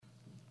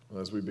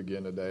Well, as we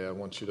begin today, I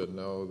want you to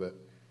know that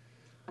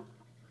I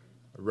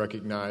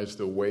recognize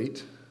the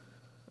weight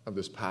of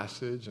this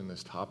passage and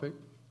this topic,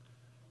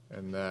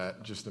 and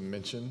that just the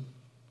mention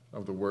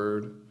of the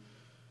word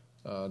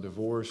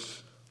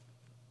divorce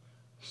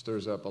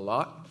stirs up a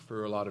lot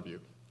for a lot of you.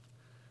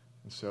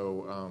 And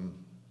so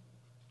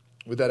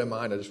with that in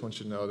mind, I just want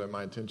you to know that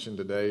my intention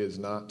today is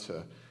not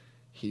to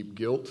heap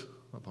guilt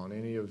upon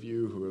any of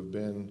you who have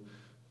been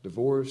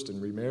divorced and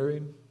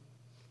remarried.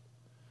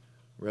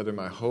 Rather,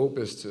 my hope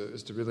is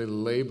to really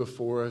lay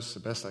before us the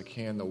best I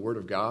can the Word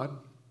of God,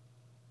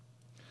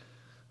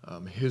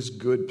 His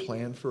good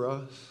plan for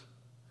us,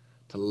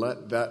 to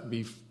let that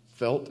be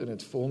felt in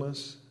its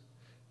fullness,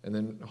 and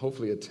then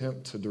hopefully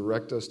attempt to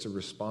direct us to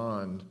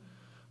respond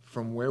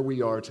from where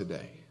we are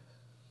today,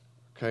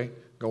 okay,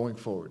 going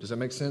forward. Does that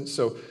make sense?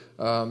 So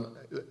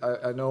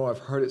I know I've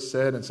heard it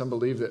said, and some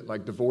believe that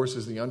like divorce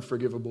is the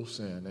unforgivable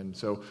sin, and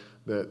so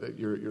that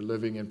you're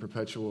living in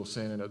perpetual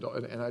sin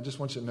and I just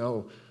want you to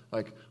know,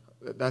 like,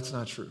 that's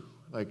not true.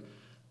 Like,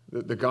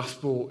 the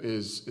gospel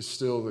is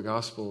still the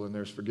gospel, and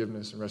there's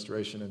forgiveness and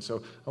restoration. And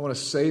so I want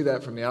to say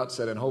that from the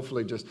outset, and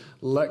hopefully just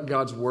let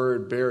God's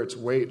word bear its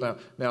weight.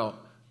 Now,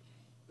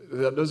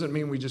 that doesn't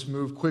mean we just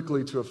move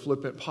quickly to a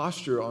flippant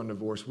posture on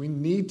divorce. We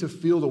need to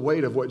feel the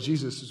weight of what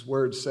Jesus'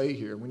 words say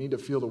here. We need to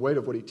feel the weight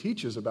of what he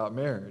teaches about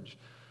marriage.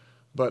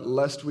 But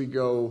lest we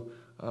go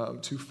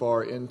too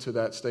far into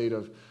that state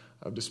of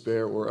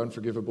despair or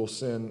unforgivable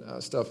sin,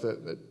 stuff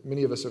that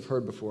many of us have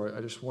heard before,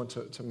 I just want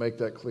to make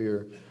that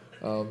clear.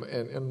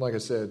 And like I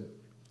said,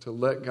 to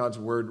let God's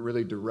word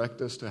really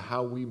direct us to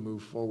how we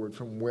move forward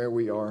from where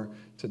we are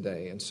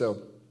today. And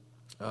so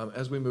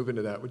as we move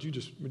into that, would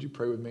you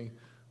pray with me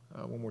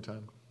one more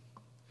time?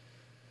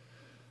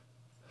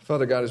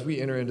 Father God, as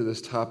we enter into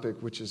this topic,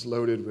 which is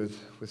loaded with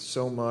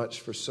so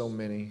much for so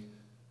many,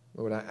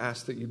 Lord, I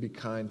ask that you be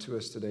kind to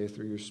us today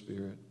through your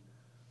Spirit.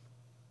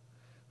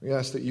 We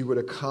ask that you would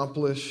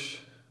accomplish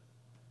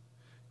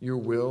your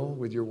will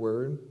with your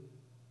word,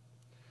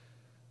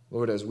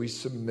 Lord, as we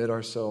submit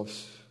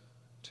ourselves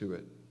to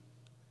it.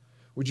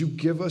 Would you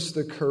give us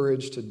the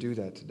courage to do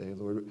that today,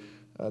 Lord,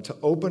 to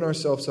open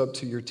ourselves up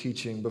to your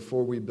teaching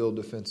before we build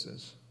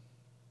defenses?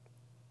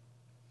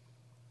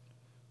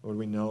 Lord,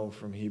 we know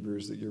from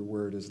Hebrews that your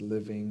word is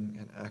living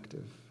and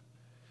active.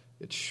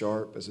 It's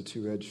sharp as a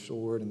two-edged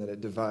sword, and that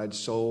it divides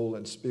soul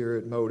and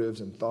spirit,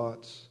 motives and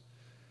thoughts.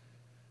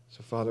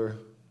 So, Father,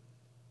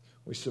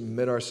 we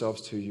submit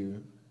ourselves to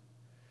you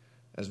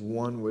as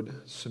one would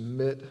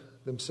submit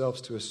themselves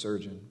to a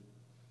surgeon,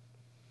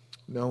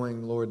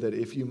 knowing, Lord, that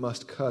if you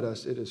must cut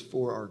us, it is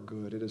for our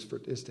good. It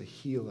is to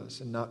heal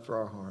us and not for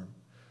our harm.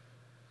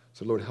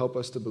 So, Lord, help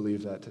us to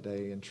believe that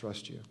today and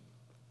trust you.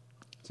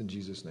 It's in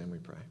Jesus' name we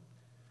pray.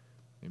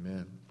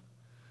 Amen.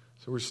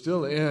 So we're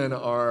still in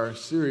our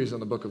series on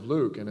the book of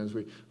Luke, and as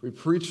we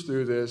preach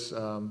through this,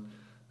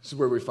 this is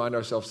where we find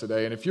ourselves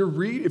today. And if you're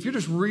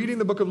just reading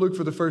the book of Luke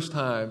for the first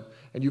time,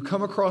 and you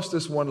come across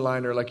this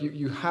one-liner, like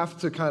you have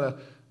to kind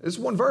of, it's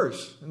one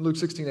verse in Luke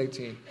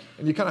 16:18,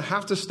 and you kind of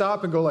have to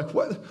stop and go like,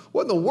 what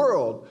in the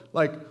world?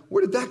 Like,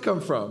 where did that come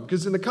from?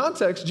 Because in the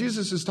context,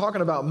 Jesus is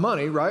talking about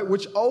money, right?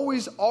 Which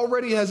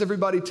already has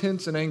everybody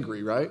tense and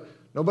angry, right?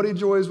 Nobody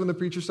enjoys when the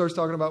preacher starts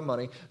talking about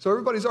money. So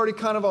everybody's already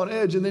kind of on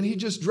edge, and then he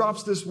just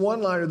drops this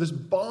one-liner, this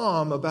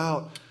bomb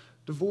about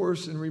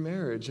divorce and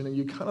remarriage, and then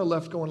you kind of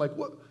left going like,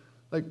 what?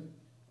 Like,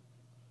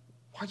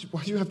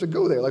 why'd you have to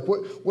go there? Like,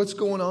 what's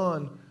going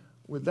on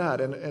with that?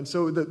 And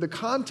so the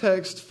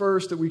context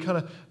first that we kind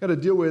of got to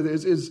deal with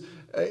is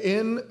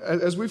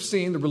as we've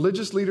seen, the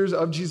religious leaders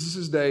of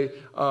Jesus' day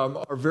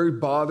are very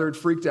bothered,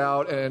 freaked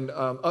out, and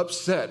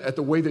upset at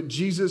the way that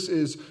Jesus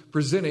is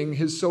presenting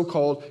his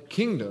so-called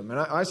kingdom. And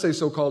I say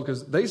so-called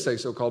because they say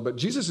so-called, but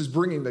Jesus is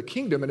bringing the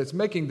kingdom, and it's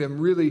making them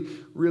really,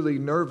 really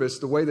nervous,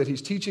 the way that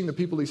he's teaching the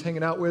people he's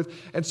hanging out with.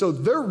 And so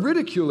they're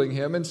ridiculing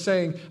him and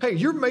saying, hey,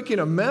 you're making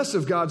a mess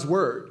of God's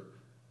word.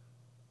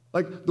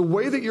 Like, the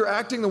way that you're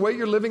acting, the way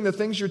you're living, the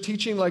things you're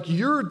teaching,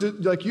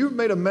 you've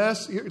made a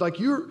mess,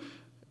 you're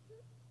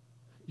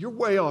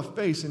way off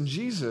base. And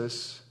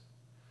Jesus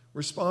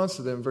responds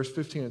to them, verse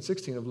 15 and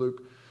 16 of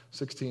Luke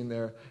 16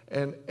 there.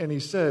 And he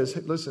says, hey,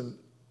 listen,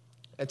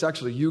 it's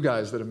actually you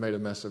guys that have made a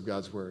mess of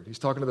God's word. He's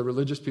talking to the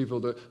religious people,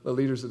 the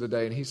leaders of the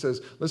day. And he says,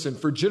 listen,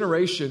 for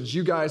generations,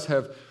 you guys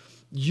have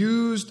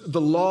used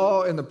the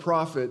law and the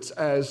prophets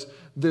as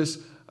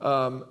this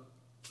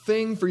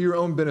thing for your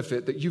own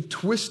benefit, that you've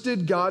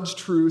twisted God's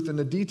truth and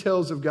the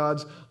details of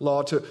God's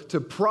law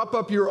to prop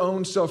up your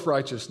own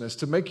self-righteousness,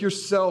 to make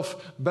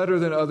yourself better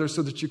than others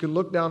so that you can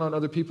look down on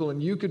other people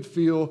and you could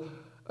feel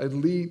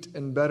elite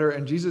and better.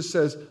 And Jesus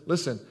says,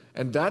 listen,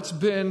 and that's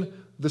been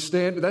the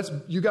standard.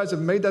 You guys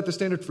have made that the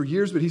standard for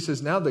years, but he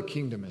says, now the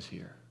kingdom is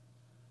here.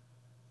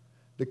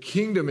 The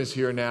kingdom is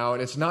here now,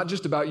 and it's not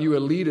just about you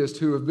elitists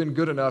who have been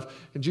good enough.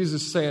 And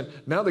Jesus is saying,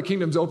 now the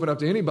kingdom's open up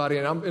to anybody,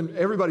 and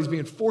everybody's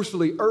being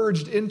forcefully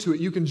urged into it.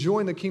 You can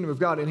join the kingdom of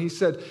God. And he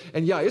said,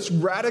 and yeah, it's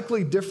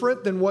radically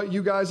different than what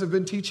you guys have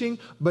been teaching,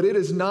 but it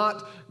is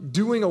not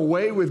doing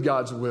away with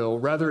God's will.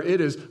 Rather, it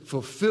is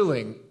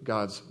fulfilling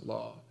God's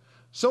law.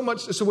 So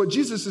much. So what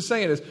Jesus is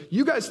saying is,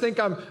 you guys think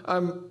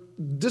I'm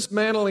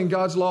dismantling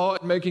God's law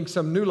and making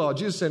some new law.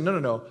 Jesus said,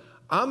 no.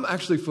 I'm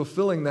actually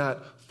fulfilling that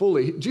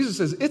fully. Jesus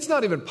says, it's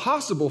not even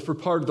possible for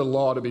part of the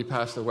law to be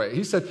passed away.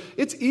 He said,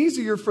 it's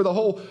easier for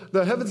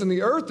the heavens and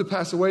the earth to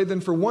pass away than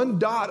for one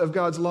dot of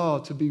God's law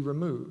to be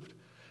removed.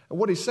 And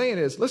what he's saying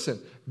is, listen,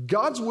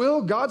 God's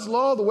will, God's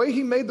law, the way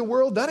he made the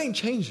world, that ain't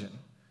changing.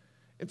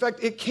 In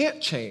fact, it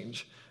can't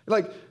change.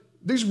 Like,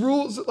 these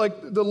rules, like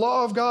the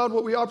law of God,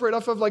 what we operate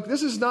off of, like,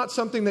 this is not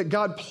something that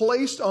God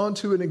placed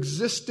onto an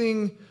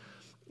existing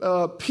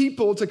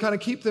people to kind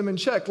of keep them in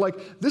check. Like,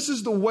 this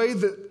is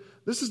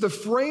the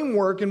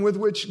framework in with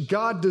which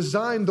God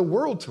designed the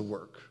world to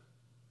work.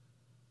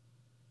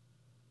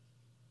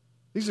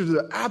 These are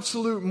the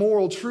absolute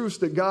moral truths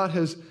that God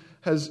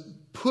has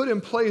put in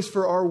place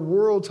for our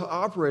world to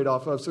operate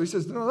off of. So he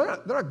says, no,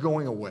 they're not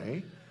going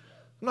away.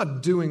 I'm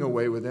not doing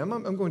away with them.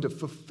 I'm going to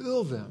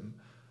fulfill them.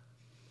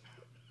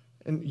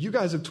 And you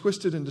guys have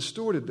twisted and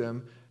distorted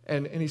them.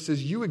 And he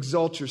says, you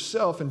exalt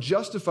yourself and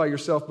justify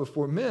yourself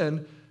before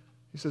men.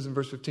 He says in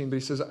verse 15, but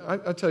he says,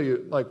 I tell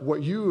you, like,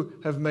 what you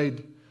have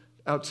made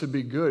out to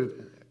be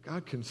good,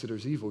 God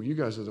considers evil. You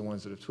guys are the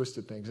ones that have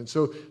twisted things. And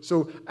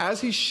so as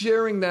he's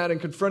sharing that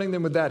and confronting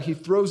them with that, he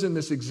throws in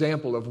this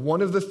example of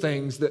one of the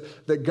things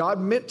that God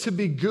meant to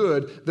be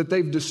good that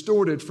they've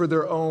distorted for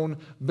their own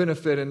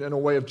benefit and in a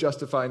way of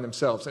justifying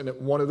themselves. And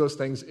one of those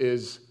things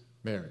is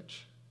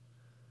marriage.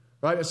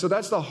 Right? And so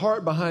that's the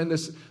heart behind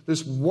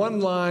this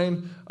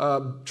one-line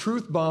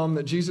truth bomb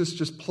that Jesus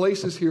just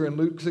places here in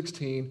Luke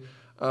 16.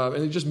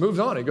 And he just moves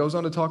on. He goes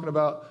on to talking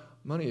about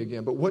money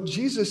again. But what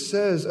Jesus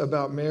says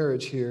about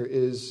marriage here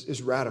is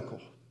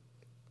radical.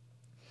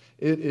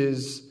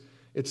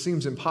 It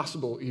seems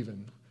impossible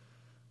even.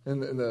 In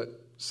the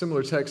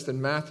similar text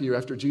in Matthew,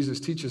 after Jesus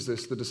teaches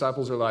this, the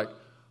disciples are like,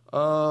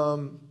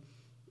 after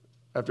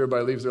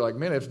everybody leaves, they're like,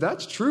 man, if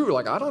that's true,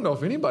 like, I don't know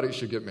if anybody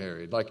should get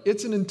married. Like,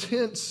 it's an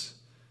intense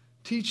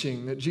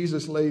teaching that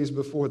Jesus lays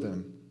before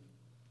them.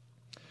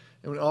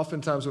 And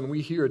oftentimes when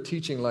we hear a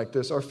teaching like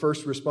this, our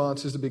first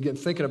response is to begin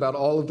thinking about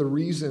all of the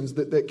reasons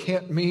that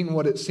can't mean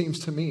what it seems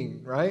to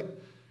mean, right?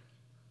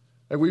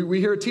 And we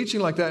hear a teaching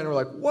like that and we're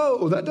like,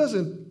 whoa, that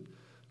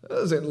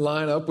doesn't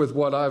line up with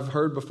what I've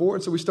heard before.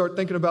 And so we start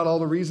thinking about all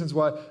the reasons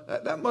why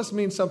that must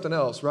mean something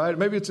else, right?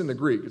 Maybe it's in the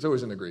Greek. It's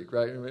always in the Greek,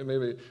 right?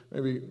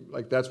 Maybe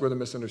like that's where the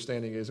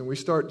misunderstanding is. And we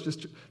start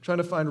just trying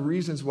to find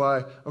reasons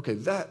why, okay,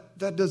 that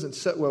doesn't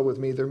set well with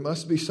me. There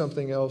must be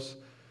something else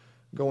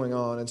going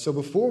on. And so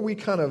before we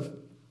kind of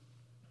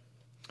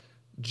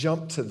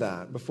jump to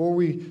that, before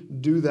we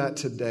do that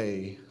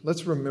today,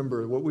 let's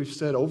remember what we've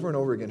said over and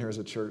over again here as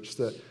a church,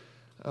 that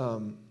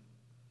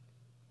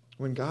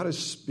when God is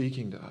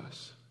speaking to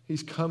us,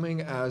 he's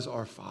coming as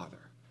our Father.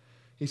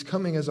 He's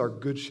coming as our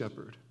good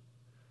shepherd.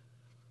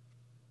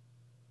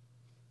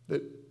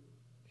 That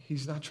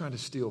he's not trying to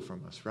steal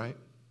from us, right?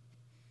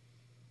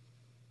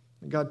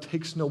 And God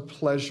takes no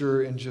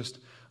pleasure in just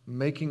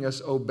making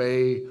us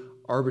obey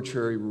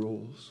arbitrary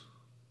rules,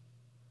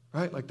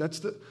 right? Like that's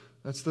the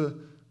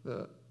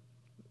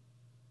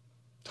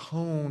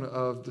tone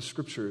of the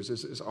scriptures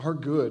is our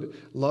good,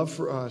 love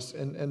for us,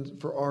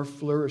 and for our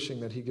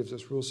flourishing that he gives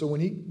us rules. So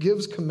when he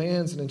gives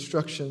commands and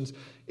instructions,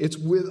 it's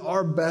with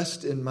our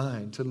best in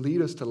mind, to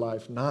lead us to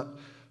life, not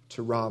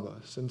to rob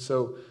us. And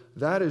so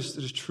that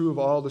is true of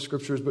all the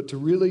scriptures, but to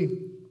really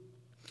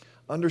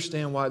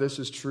understand why this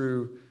is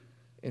true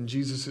in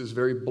Jesus'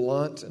 very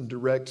blunt and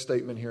direct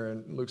statement here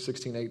in Luke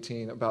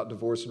 16:18 about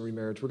divorce and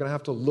remarriage, we're going to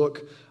have to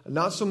look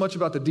not so much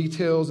about the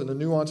details and the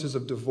nuances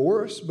of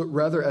divorce, but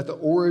rather at the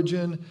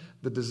origin,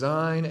 the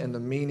design, and the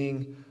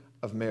meaning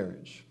of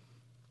marriage.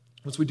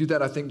 Once we do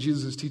that, I think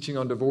Jesus' teaching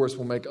on divorce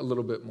will make a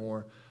little bit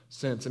more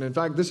sense. And in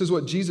fact, this is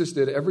what Jesus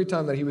did every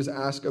time that he was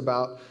asked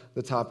about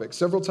the topic.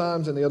 Several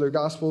times in the other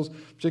Gospels,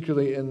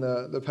 particularly in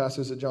the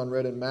passage that John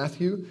read in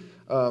Matthew,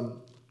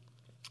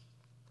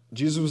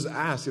 Jesus was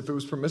asked if it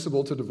was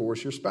permissible to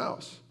divorce your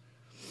spouse.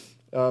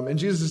 In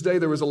Jesus' day,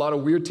 there was a lot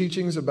of weird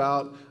teachings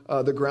about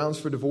the grounds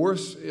for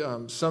divorce.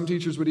 Some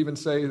teachers would even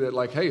say that,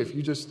 like, hey, if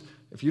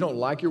you don't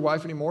like your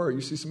wife anymore, or you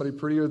see somebody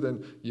prettier,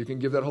 then you can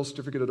give that whole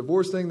certificate of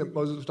divorce thing that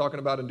Moses was talking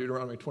about in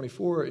Deuteronomy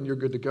 24, and you're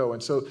good to go.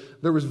 And so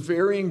there was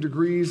varying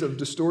degrees of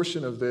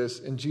distortion of this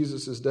in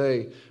Jesus'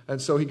 day.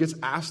 And so he gets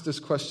asked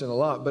this question a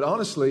lot. But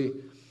honestly,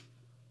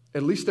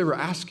 at least they were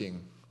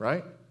asking,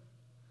 right?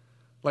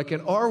 Like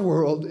in our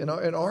world, in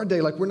our day,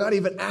 like we're not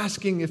even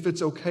asking if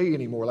it's okay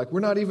anymore. Like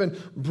we're not even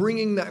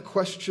bringing that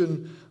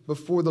question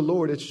before the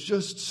Lord. It's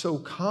just so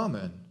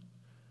common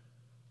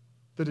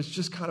that it's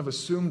just kind of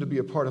assumed to be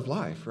a part of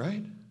life,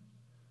 right?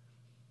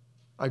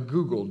 I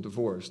Googled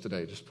divorce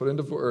today. Just put in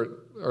divorce,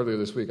 earlier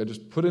this week. I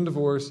just put in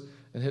divorce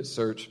and hit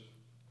search.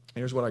 And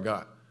here's what I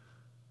got.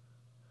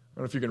 I don't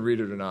know if you can read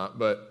it or not,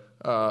 but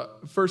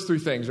first three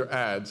things are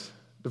ads.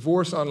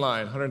 Divorce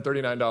online,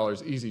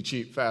 $139, easy,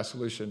 cheap, fast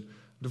solution.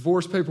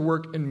 Divorce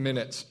paperwork in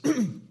minutes,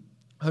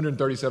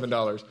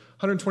 $137.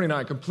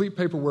 $129, complete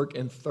paperwork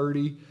in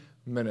 30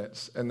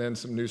 minutes. And then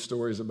some news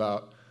stories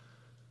about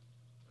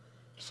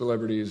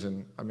celebrities,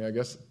 and I mean, I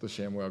guess the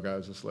ShamWow guy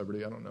is a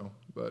celebrity. I don't know,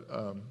 but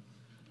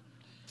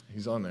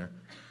he's on there.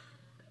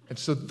 And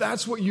so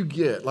that's what you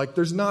get. Like,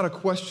 there's not a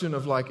question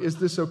of like, is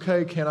this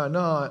okay? Can I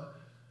not?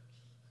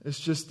 It's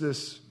just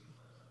this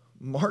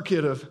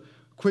market of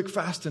quick,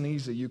 fast, and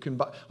easy. You can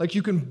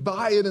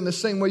buy it in the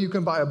same way you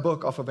can buy a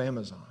book off of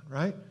Amazon,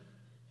 right?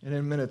 And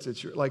in minutes,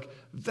 it's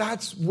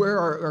that's where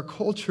our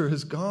culture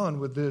has gone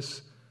with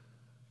this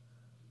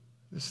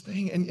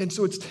thing. And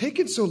so it's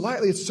taken so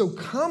lightly. It's so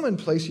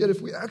commonplace. Yet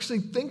if we actually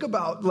think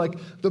about like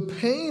the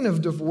pain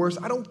of divorce,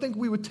 I don't think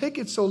we would take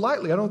it so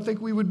lightly. I don't think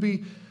we would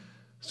be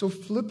so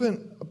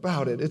flippant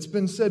about it. It's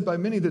been said by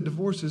many that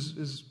divorce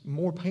is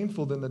more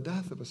painful than the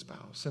death of a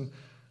spouse. And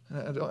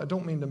I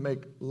don't mean to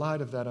make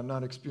light of that. I'm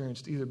not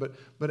experienced either.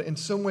 But in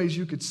some ways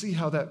you could see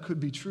how that could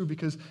be true,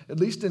 because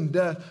at least in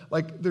death,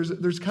 like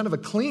there's kind of a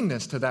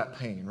cleanness to that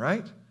pain,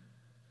 right?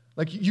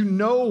 Like you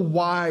know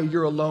why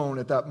you're alone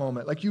at that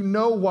moment. Like you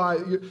know why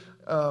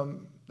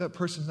that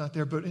person's not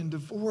there. But in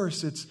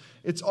divorce,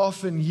 it's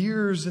often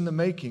years in the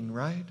making,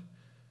 right?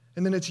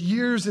 And then it's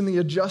years in the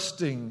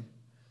adjusting.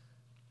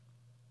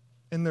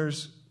 And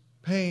there's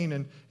pain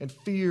and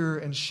fear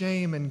and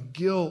shame and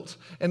guilt.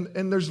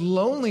 And there's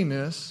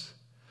loneliness,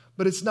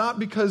 but it's not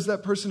because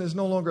that person is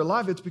no longer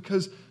alive. It's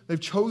because they've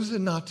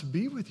chosen not to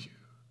be with you.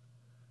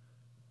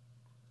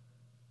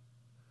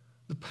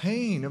 The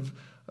pain of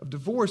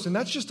divorce, and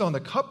that's just on the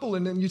couple.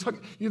 And then you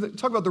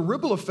talk about the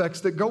ripple effects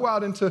that go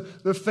out into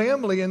the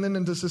family and then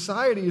into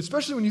society,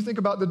 especially when you think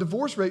about the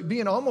divorce rate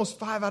being almost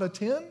 5 out of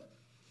 10.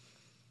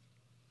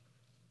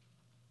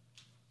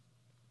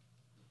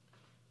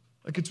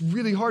 Like, it's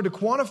really hard to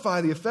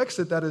quantify the effects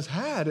that has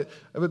had.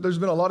 But there's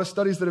been a lot of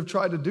studies that have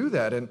tried to do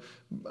that. And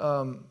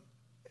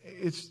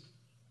it's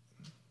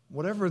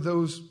whatever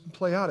those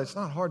play out, it's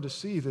not hard to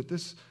see that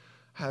this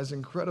has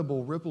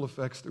incredible ripple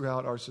effects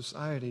throughout our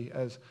society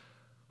as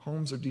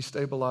homes are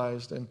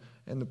destabilized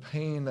and the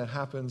pain that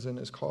happens and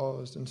is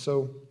caused. And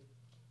so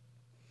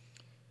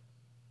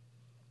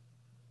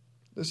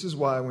this is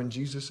why when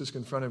Jesus is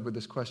confronted with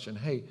this question,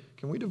 hey,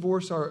 can we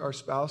divorce our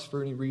spouse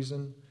for any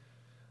reason?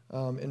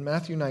 In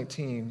Matthew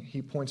 19,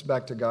 he points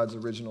back to God's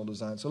original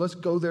design. So let's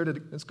go there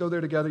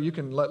together. You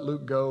can let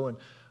Luke go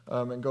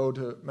and go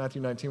to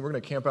Matthew 19. We're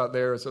going to camp out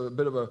there. It's a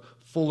bit of a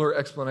fuller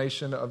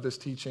explanation of this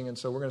teaching, and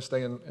so we're going to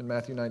stay in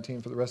Matthew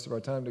 19 for the rest of our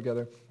time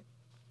together.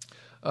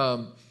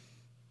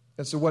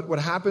 And so what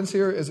happens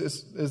here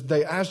is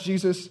they ask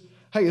Jesus,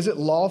 hey, is it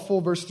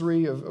lawful, verse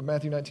 3 of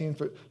Matthew 19,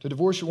 to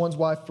divorce your one's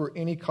wife for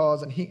any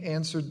cause? And he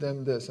answered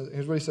them this.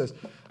 Here's what he says.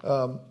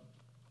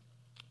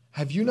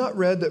 Have you not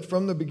read that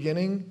from the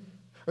beginning,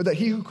 or that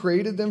he who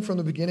created them from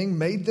the beginning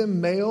made them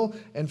male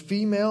and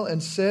female,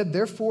 and said,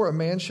 therefore a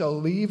man shall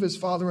leave his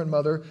father and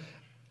mother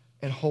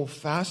and hold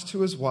fast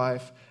to his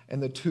wife,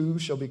 and the two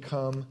shall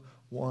become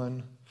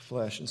one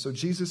flesh. And so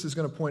Jesus is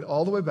going to point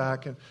all the way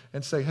back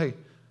and say, hey,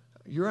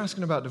 you're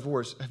asking about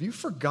divorce. Have you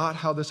forgot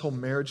how this whole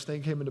marriage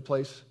thing came into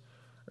place?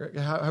 Or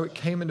how it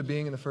came into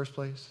being in the first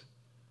place?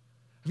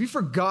 Have you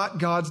forgot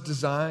God's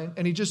design?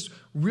 And he just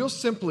real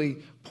simply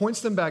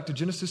points them back to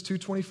Genesis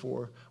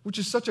 2:24, which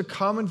is such a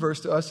common verse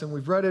to us, and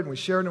we've read it and we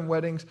share it in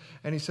weddings.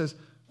 And he says,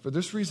 for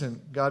this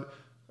reason, God,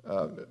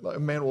 a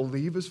man will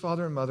leave his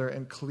father and mother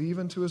and cleave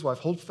unto his wife,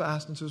 hold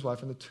fast unto his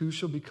wife, and the two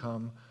shall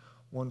become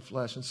one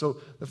flesh. And so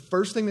the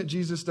first thing that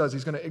Jesus does,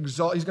 he's going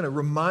to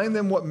remind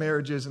them what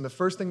marriage is. And the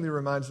first thing that he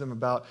reminds them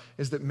about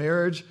is that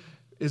marriage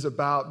is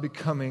about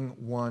becoming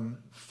one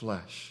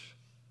flesh.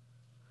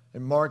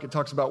 In Mark, it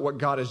talks about what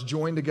God has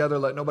joined together,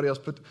 let nobody else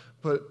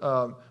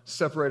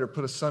separate or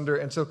put asunder.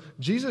 And so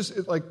Jesus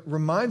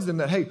reminds them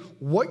that, hey,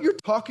 what you're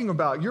talking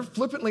about, you're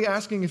flippantly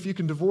asking if you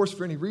can divorce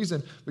for any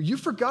reason, but you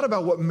forgot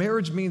about what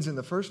marriage means in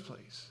the first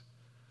place.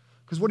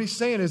 Because what he's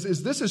saying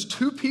is this is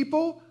two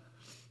people,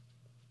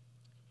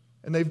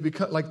 and they've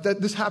become like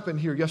that. This happened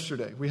here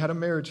yesterday. We had a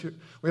marriage here.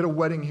 We had a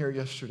wedding here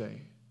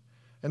yesterday.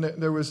 And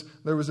there was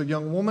a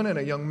young woman and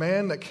a young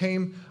man that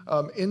came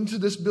into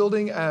this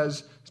building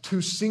as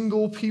two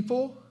single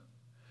people.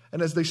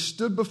 And as they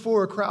stood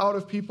before a crowd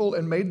of people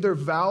and made their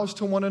vows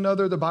to one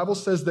another, the Bible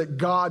says that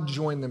God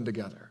joined them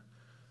together.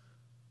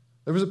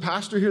 There was a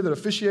pastor here that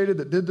officiated,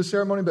 that did the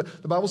ceremony,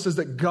 but the Bible says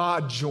that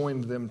God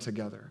joined them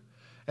together.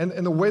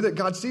 And the way that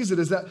God sees it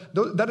is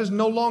that is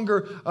no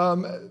longer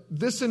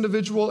this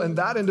individual and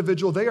that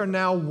individual. They are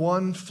now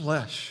one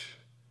flesh.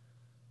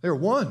 They are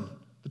one.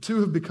 The two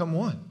have become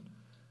one.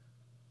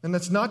 And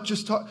that's not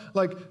just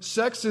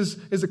sex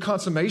is a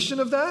consummation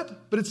of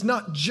that, but it's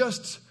not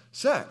just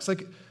sex.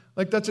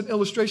 Like that's an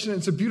illustration.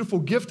 It's a beautiful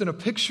gift and a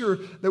picture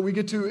that we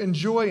get to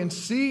enjoy and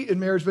see in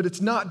marriage, but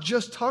it's not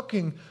just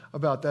talking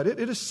about that.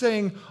 It is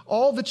saying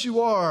all that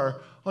you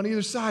are on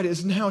either side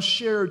is now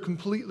shared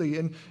completely,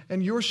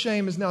 and your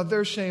shame is now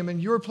their shame,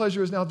 and your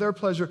pleasure is now their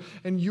pleasure,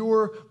 and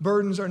your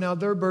burdens are now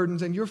their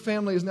burdens, and your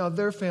family is now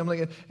their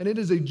family, and it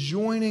is a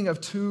joining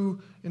of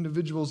two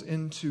individuals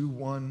into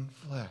one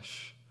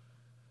flesh.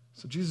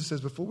 So Jesus says,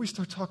 before we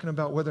start talking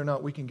about whether or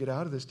not we can get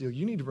out of this deal,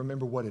 you need to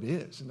remember what it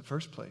is in the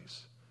first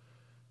place.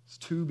 It's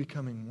two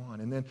becoming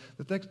one. And then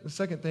the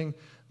second thing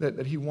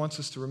that he wants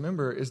us to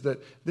remember is that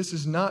this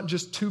is not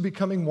just two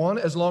becoming one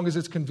as long as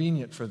it's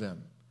convenient for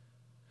them.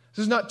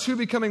 This is not two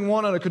becoming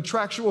one on a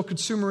contractual,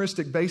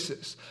 consumeristic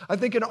basis. I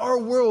think in our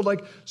world,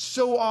 like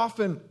so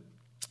often,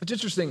 it's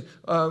interesting.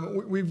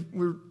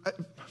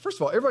 First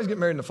of all, everybody's getting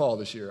married in the fall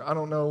this year. I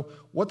don't know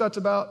what that's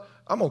about.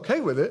 I'm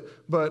okay with it,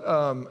 but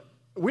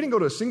we didn't go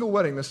to a single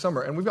wedding this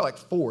summer, and we've got like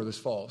 4 this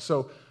fall.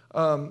 So,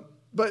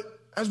 but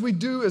as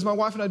my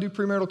wife and I do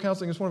premarital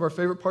counseling, it's one of our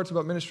favorite parts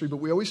about ministry, but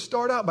we always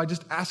start out by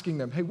just asking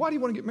them, hey, why do you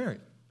want to get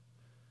married?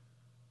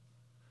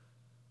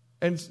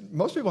 And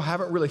most people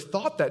haven't really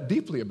thought that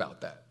deeply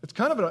about that. It's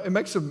kind of,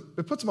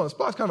 it puts them on the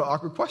spot. It's kind of an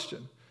awkward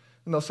question.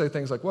 And they'll say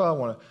things like, well, I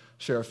want to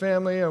share a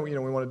family, and we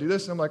want to do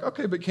this. And I'm like,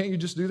 okay, but can't you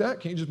just do that?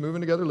 Can't you just move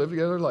in together, live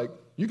together? Like,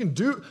 you can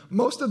do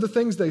most of the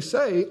things they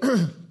say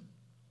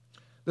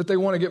that they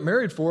want to get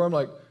married for. I'm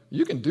like,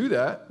 you can do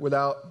that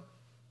without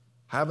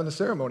having the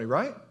ceremony,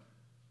 right?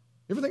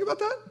 You ever think about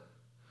that?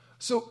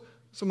 So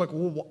I'm like,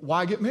 well,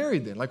 why get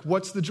married then? Like,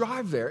 what's the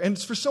drive there?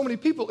 And for so many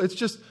people, it's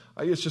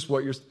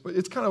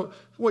kind of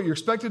what you're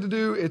expected to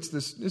do. It's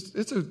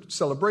a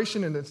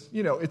celebration, and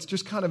it's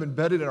just kind of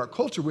embedded in our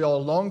culture. We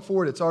all long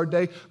for it. It's our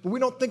day, but we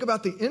don't think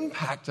about the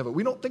impact of it.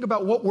 We don't think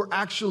about what we're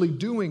actually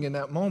doing in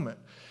that moment.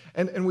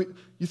 And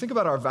you think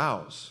about our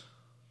vows,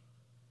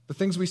 the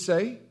things we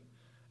say,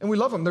 and we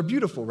love them. They're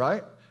beautiful,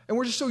 right? And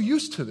we're just so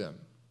used to them.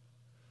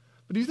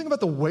 But do you think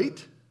about the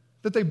weight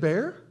that they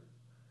bear?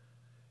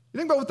 You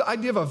think about what the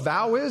idea of a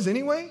vow is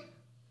anyway?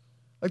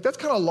 Like, that's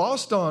kind of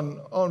lost on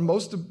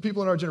most of the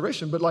people in our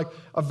generation. But like,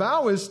 a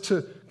vow is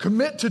to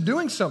commit to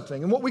doing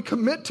something. And what we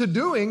commit to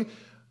doing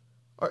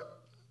are,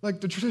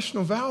 like, the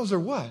traditional vows are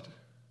what?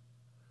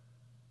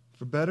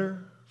 For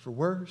better, for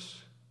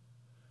worse,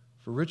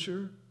 for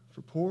richer,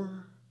 for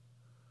poorer,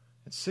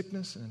 in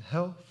sickness and in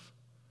health.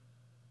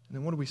 And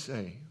then what do we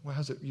say? Well,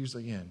 how does it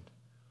usually end?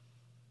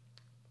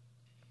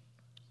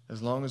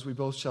 As long as we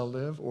both shall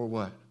live, or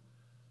what?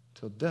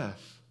 Till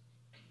death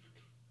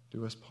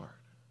do us part.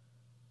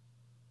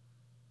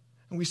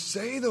 And we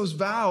say those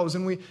vows,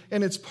 and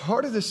it's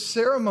part of this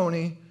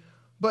ceremony,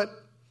 but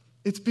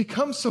it's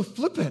become so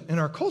flippant in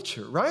our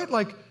culture, right?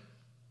 Like,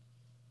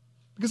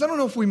 because I don't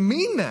know if we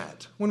mean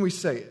that when we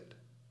say it.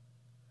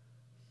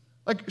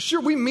 Like,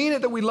 sure, we mean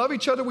it that we love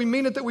each other, we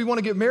mean it that we want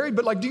to get married,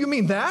 but like, do you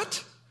mean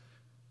that?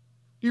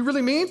 Do you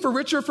really mean for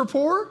richer, for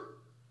poor?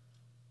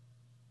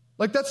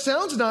 Like, that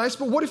sounds nice,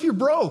 but what if you're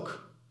broke?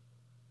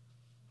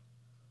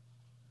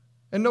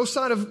 And no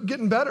sign of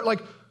getting better?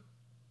 Like,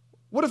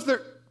 what if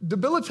they're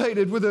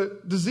debilitated with a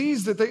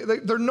disease that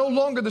they're no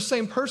longer the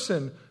same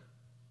person?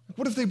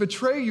 What if they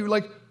betray you?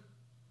 Like,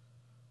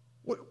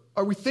 what,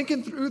 are we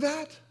thinking through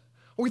that?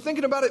 Are we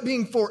thinking about it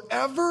being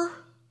forever?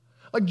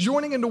 Like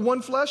joining into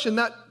one flesh, and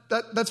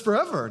that's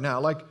forever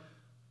now. Like,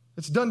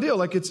 it's a done deal.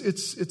 Like, it's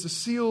a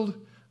sealed.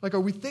 Like, are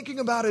we thinking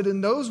about it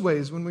in those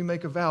ways when we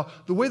make a vow?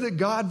 The way that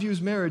God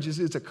views marriage is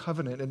it's a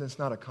covenant and it's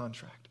not a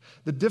contract.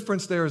 The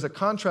difference there is a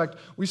contract.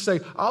 We say,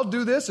 I'll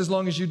do this as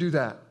long as you do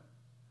that.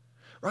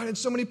 Right? And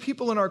so many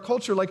people in our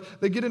culture, like,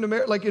 they get into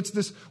marriage, like it's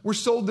this, we're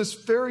sold this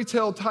fairy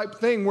tale type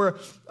thing where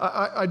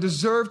I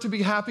deserve to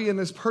be happy, and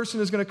this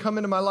person is going to come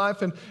into my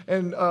life,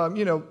 and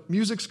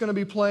music's going to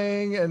be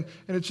playing, and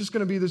it's just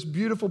going to be this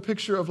beautiful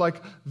picture of like,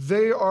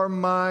 they are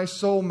my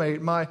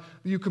soulmate,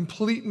 you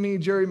complete me,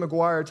 Jerry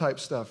Maguire type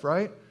stuff,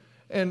 right?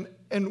 And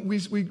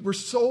we're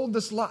sold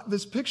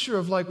this picture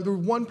of like the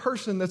one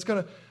person that's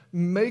going to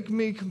make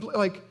me complete,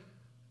 like.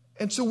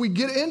 And so we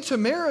get into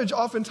marriage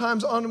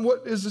oftentimes on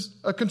what is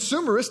a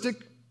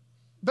consumeristic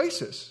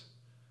basis,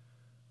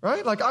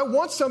 right? Like, I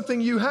want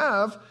something you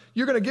have,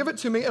 you're going to give it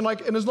to me, and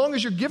as long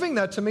as you're giving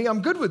that to me,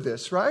 I'm good with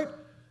this, right?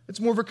 It's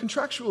more of a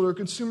contractual or a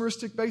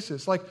consumeristic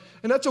basis. Like,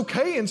 and that's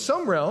okay in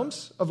some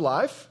realms of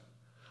life.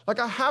 Like,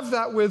 I have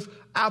that with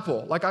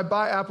Apple. Like, I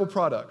buy Apple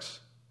products.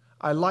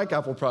 I like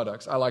Apple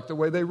products. I like the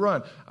way they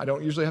run. I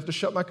don't usually have to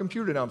shut my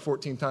computer down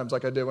 14 times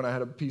like I did when I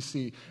had a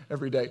PC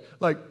every day.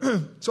 Like,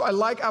 so I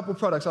like Apple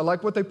products. I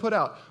like what they put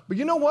out. But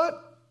you know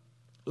what?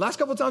 Last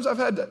couple of times I've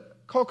had to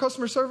call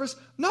customer service,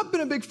 not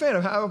been a big fan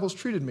of how Apple's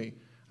treated me.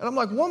 And I'm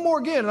like, one more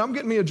again, and I'm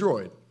getting me a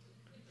Droid.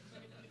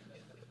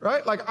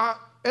 Right? Like, I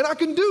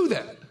can do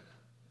that.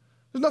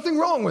 There's nothing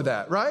wrong with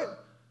that, right?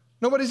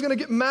 Nobody's going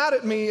to get mad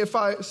at me if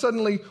I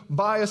suddenly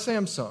buy a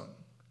Samsung.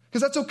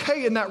 Because that's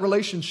okay in that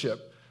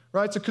relationship.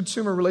 Right? It's a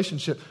consumer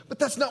relationship. But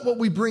that's not what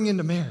we bring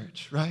into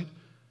marriage, right?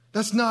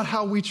 That's not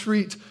how we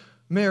treat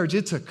marriage.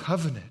 It's a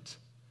covenant.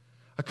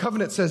 A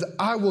covenant says,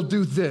 I will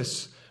do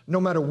this no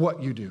matter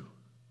what you do.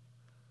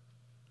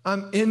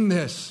 I'm in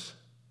this.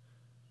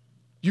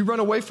 You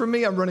run away from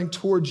me, I'm running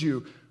towards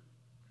you.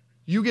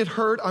 You get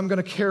hurt, I'm going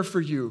to care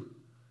for you.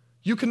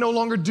 You can no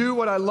longer do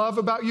what I love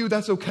about you.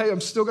 That's okay. I'm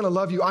still going to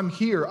love you. I'm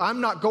here. I'm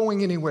not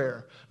going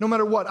anywhere. No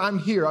matter what, I'm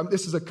here.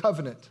 This is a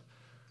covenant.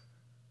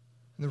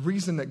 The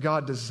reason that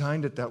God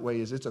designed it that way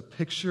is it's a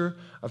picture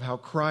of how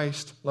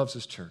Christ loves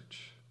his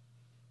church.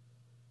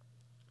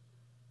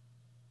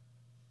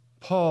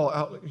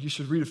 Paul, you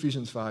should read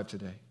Ephesians 5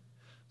 today.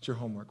 It's your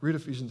homework. Read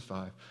Ephesians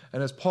 5.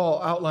 And as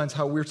Paul outlines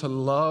how we're to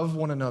love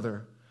one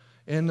another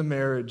in the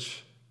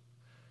marriage,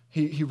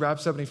 he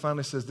wraps up and he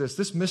finally says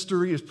this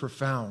mystery is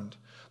profound.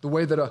 The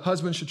way that a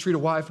husband should treat a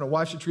wife and a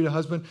wife should treat a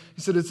husband.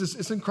 He said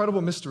it's an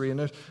incredible mystery and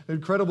there's an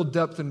incredible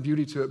depth and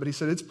beauty to it. But he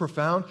said it's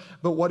profound.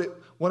 But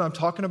what I'm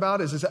talking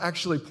about is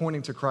actually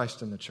pointing to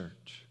Christ in the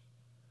church.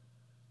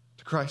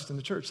 To Christ in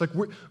the church. Like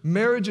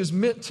marriage is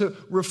meant to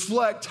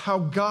reflect how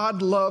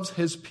God loves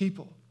his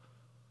people.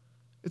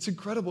 It's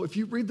incredible. If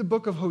you read the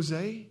book of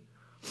Hosea,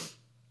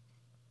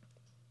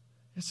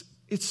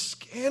 it's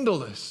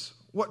scandalous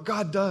what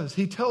God does.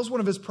 He tells one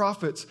of his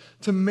prophets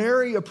to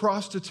marry a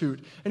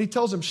prostitute, and he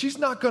tells him, she's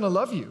not going to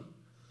love you.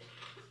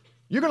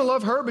 You're going to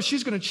love her, but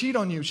she's going to cheat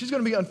on you. She's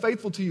going to be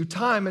unfaithful to you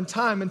time and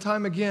time and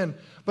time again.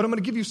 But I'm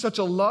going to give you such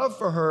a love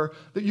for her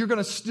that you're going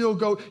to still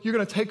go, you're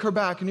going to take her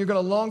back, and you're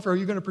going to long for her,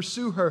 you're going to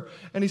pursue her.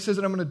 And he says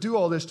that I'm going to do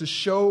all this to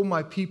show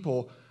my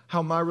people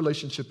how my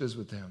relationship is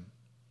with them.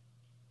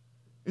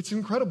 It's an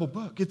incredible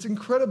book. It's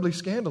incredibly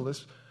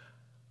scandalous.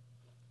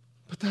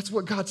 But that's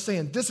what God's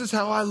saying. This is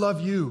how I love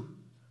you.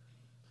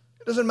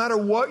 It doesn't matter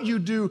what you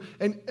do.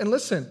 And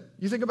listen,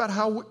 you think about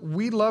how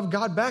we love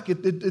God back.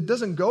 It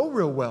doesn't go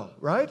real well,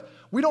 right?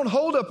 We don't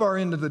hold up our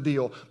end of the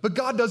deal. But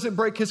God doesn't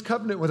break his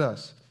covenant with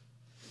us.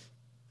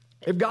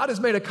 If God has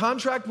made a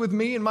contract with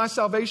me and my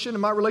salvation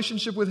and my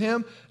relationship with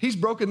him, he's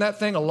broken that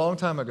thing a long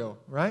time ago,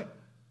 right?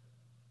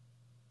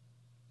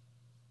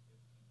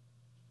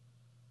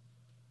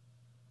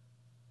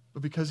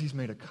 But because he's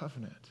made a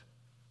covenant,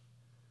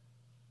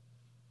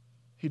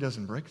 he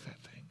doesn't break that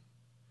thing.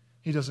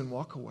 He doesn't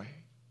walk away.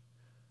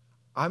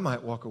 I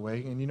might walk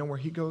away, and you know where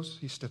he goes?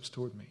 He steps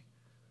toward me.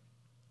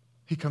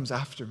 He comes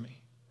after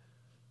me.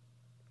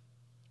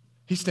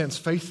 He stands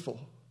faithful.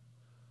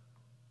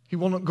 He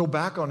will not go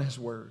back on his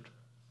word.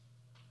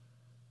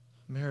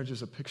 Marriage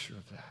is a picture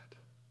of that.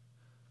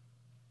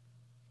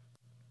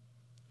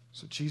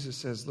 So Jesus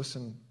says,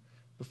 listen,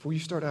 before you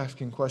start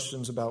asking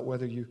questions about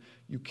whether you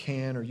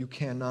can or you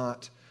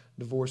cannot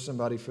divorce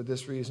somebody for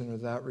this reason or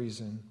that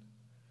reason,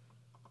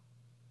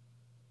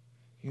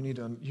 you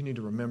need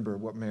to remember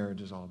what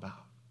marriage is all about.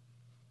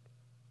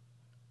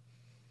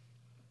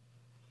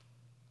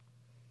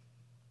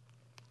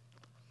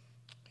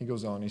 He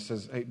goes on, he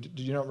says, hey,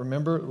 do you not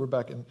remember? We're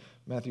back in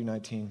Matthew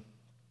 19. You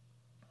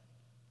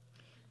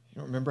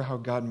don't remember how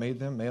God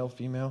made them, male,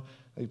 female?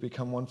 They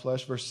become one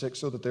flesh. Verse 6,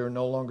 so that they are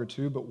no longer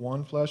two, but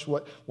one flesh.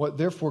 What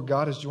therefore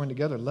God has joined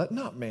together, let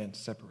not man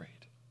separate.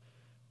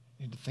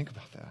 You need to think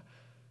about that.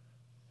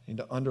 You need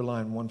to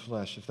underline one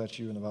flesh. If that's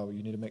you in the Bible,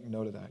 you need to make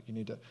note of that. You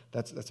need to.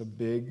 That's a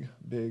big,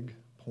 big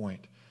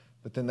point.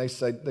 But then they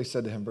said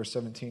to him, verse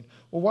 17,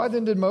 well, why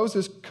then did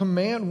Moses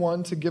command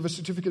one to give a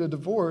certificate of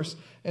divorce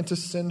and to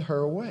send her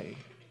away?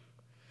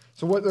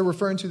 So what they're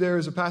referring to there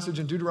is a passage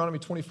in Deuteronomy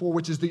 24,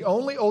 which is the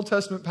only Old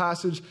Testament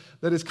passage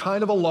that is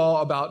kind of a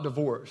law about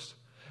divorce.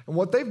 And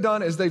what they've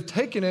done is they've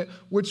taken it,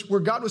 where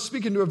God was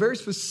speaking to a very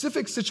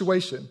specific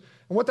situation.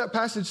 And what that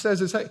passage says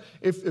is, hey,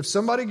 if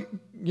somebody,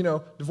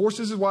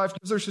 divorces his wife,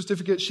 gives her a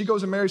certificate, she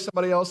goes and marries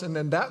somebody else, and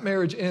then that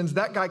marriage ends,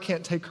 that guy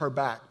can't take her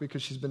back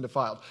because she's been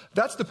defiled.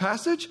 That's the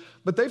passage,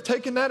 but they've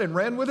taken that and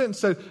ran with it and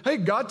said, hey,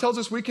 God tells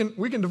us we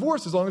can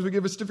divorce as long as we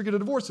give a certificate of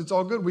divorce. It's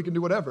all good. We can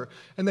do whatever.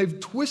 And they've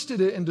twisted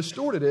it and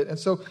distorted it. And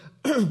so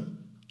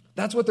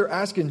that's what they're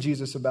asking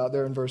Jesus about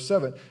there in verse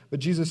 7. But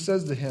Jesus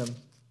says to him,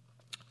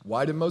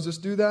 why did Moses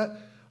do that?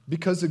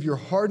 Because of your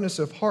hardness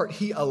of heart,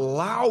 he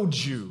allowed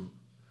you.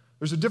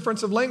 There's a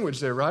difference of language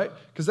there, right?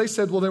 Because they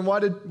said, well, then why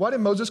did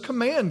Moses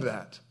command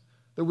that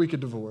we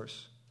could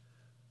divorce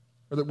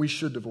or that we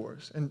should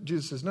divorce? And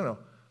Jesus says, no,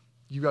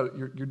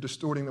 you're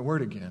distorting the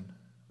word again,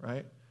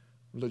 right?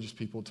 Religious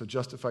people, to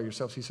justify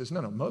yourselves. He says,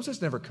 no,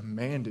 Moses never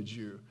commanded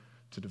you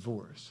to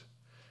divorce.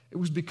 It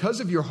was because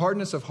of your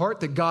hardness of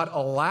heart that God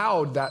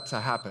allowed that to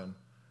happen.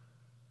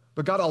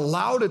 But God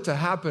allowed it to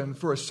happen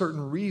for a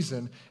certain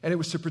reason, and it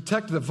was to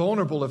protect the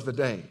vulnerable of the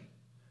day.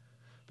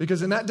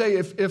 Because in that day,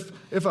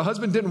 if a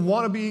husband didn't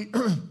want to be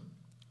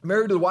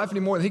married to the wife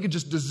anymore, he could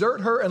just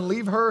desert her and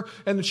leave her,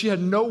 and she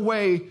had no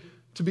way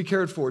to be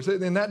cared for. So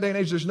in that day and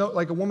age, there's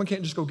a woman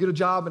can't just go get a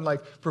job and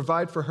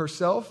provide for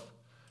herself.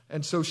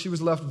 And so she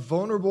was left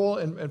vulnerable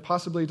and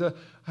possibly to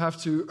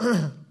have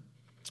to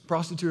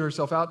prostitute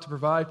herself out to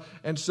provide.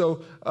 And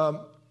so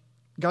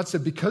God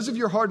said, because of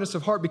your hardness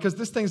of heart, because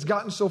this thing's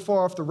gotten so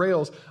far off the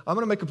rails, I'm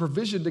going to make a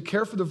provision to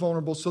care for the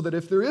vulnerable so that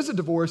if there is a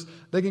divorce,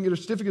 they can get a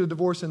certificate of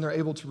divorce and they're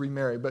able to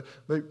remarry.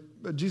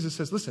 But Jesus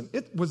says, listen,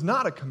 it was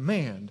not a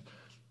command.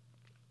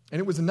 And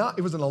it was an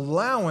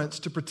allowance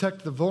to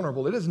protect the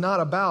vulnerable. It is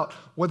not about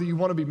whether you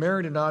want to be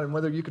married or not and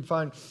whether you can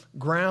find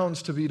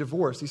grounds to be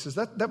divorced. He says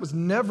that was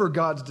never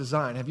God's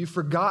design. Have you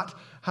forgot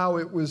how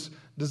it was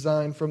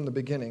designed from the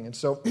beginning? And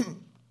so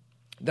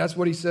that's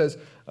what he says.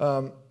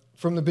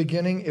 From the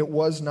beginning, it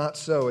was not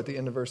so at the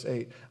end of verse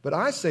 8. But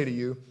I say to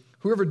you,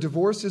 whoever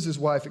divorces his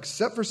wife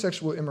except for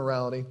sexual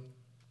immorality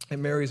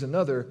and marries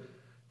another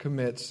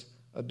commits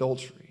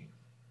adultery.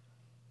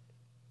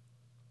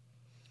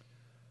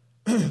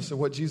 So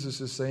what Jesus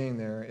is saying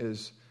there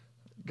is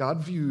God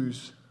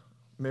views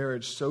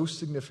marriage so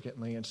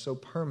significantly and so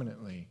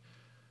permanently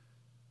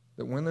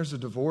that when there's a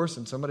divorce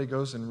and somebody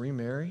goes and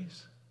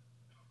remarries,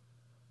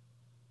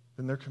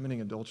 then they're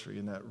committing adultery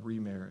in that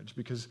remarriage,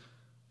 because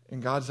in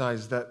God's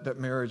eyes, that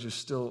marriage is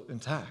still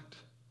intact.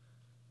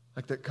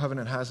 Like that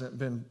covenant hasn't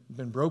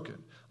been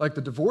broken. Like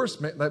the divorce,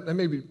 that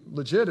may be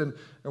legit or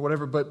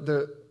whatever, but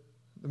the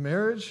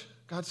marriage,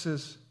 God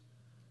says,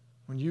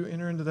 when you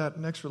enter into that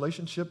next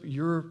relationship,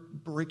 you're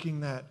breaking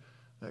that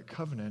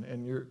covenant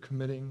and you're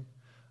committing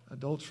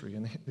adultery.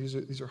 And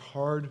these are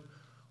hard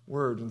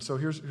words. And so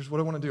here's what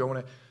I want to do.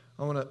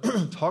 I want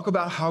to talk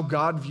about how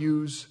God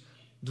views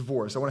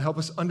divorce. I want to help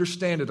us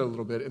understand it a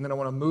little bit, and then I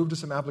want to move to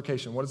some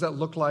application. What does that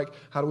look like?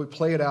 How do we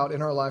play it out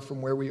in our life from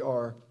where we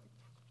are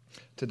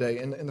today?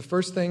 And the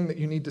first thing that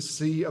you need to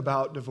see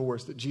about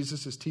divorce that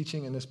Jesus is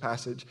teaching in this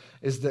passage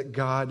is that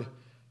God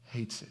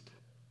hates it.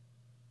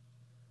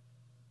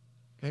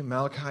 Okay,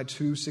 Malachi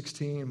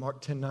 2:16,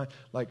 Mark 10:9,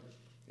 like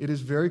it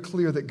is very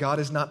clear that God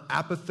is not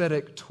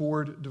apathetic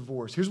toward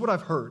divorce. Here's what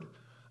I've heard.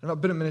 I've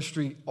not been in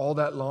ministry all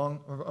that long.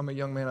 I'm a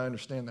young man, I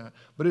understand that.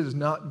 But it has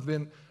not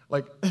been,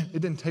 like, it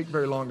didn't take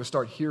very long to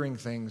start hearing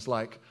things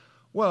like,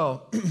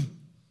 well,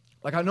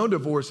 like I know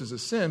divorce is a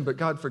sin, but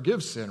God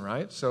forgives sin,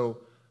 right? So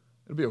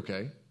it'll be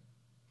okay.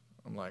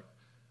 I'm like,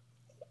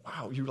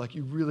 wow, you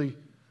really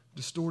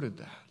distorted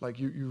that. Like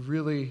you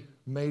really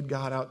made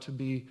God out to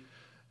be,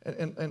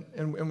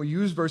 and we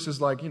use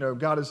verses like,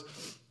 God is,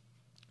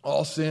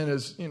 all sin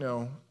is,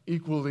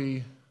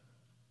 equally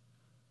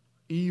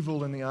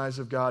evil in the eyes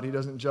of God. He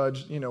doesn't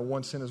judge,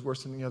 one sin is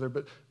worse than the other.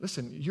 But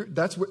listen,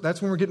 that's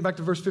when we're getting back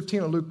to verse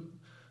 15 of Luke,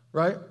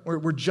 right?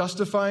 We're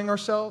justifying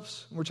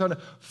ourselves. We're trying to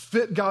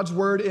fit God's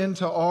word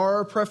into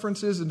our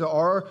preferences, into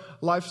our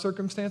life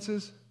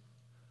circumstances.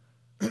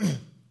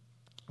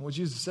 What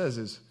Jesus says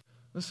is,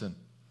 listen,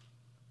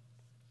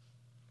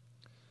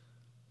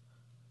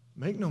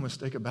 make no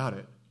mistake about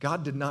it.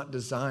 God did not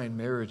design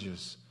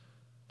marriages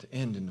to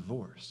end in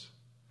divorce.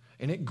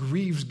 And it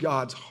grieves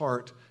God's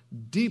heart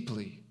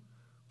deeply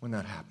when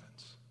that happens.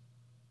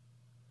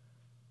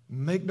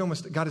 Make no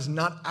mistake, God is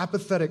not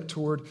apathetic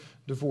toward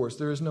divorce.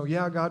 There is no,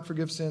 God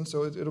forgives sin,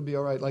 so it'll be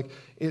all right. Like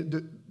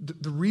the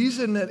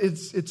reason that it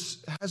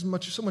has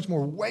so much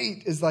more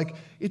weight is like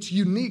it's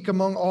unique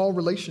among all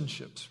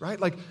relationships,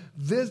 right? Like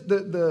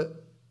the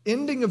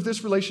ending of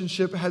this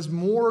relationship has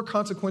more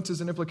consequences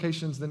and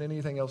implications than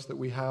anything else that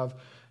we have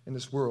in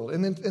this world.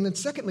 And then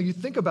secondly, you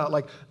think about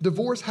like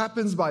divorce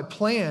happens by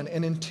plan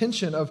and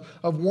intention of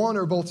one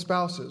or both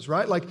spouses,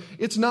 right? Like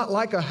it's not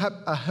like a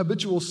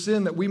habitual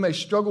sin that we may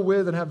struggle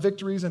with and have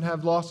victories and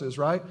have losses,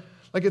 right?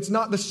 Like it's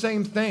not the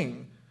same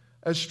thing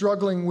as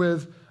struggling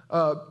with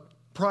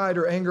pride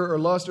or anger or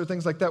lust or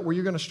things like that, where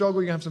you're going to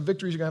struggle, you're going to have some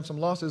victories, you're going to have some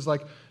losses.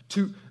 Like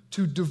to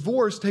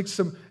divorce takes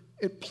some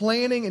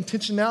planning,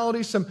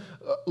 intentionality, some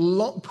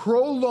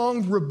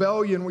prolonged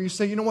rebellion where you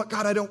say, you know what,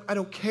 God, I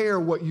don't care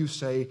what you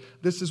say.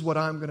 This is what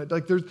I'm going to,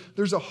 like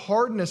there's a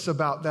hardness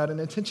about that, an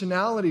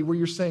intentionality where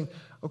you're saying,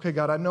 okay,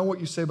 God, I know what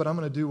you say, but I'm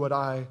going to do what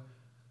I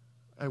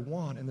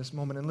want in this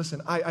moment. And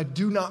listen, I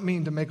do not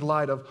mean to make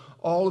light of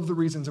all of the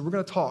reasons, and we're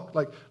going to talk,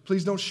 like,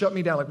 please don't shut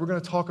me down. Like, we're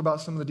going to talk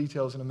about some of the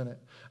details in a minute.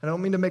 And I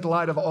don't mean to make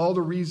light of all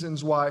the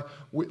reasons why,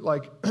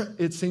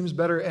 it seems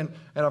better. And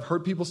I've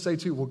heard people say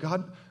too, well,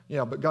 God,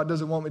 but God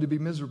doesn't want me to be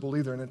miserable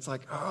either. And it's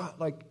like,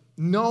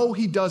 no,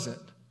 he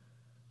doesn't.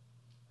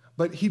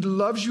 But he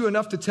loves you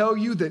enough to tell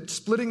you that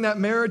splitting that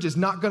marriage is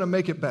not going to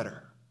make it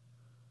better.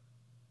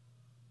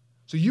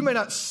 So you may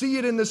not see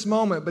it in this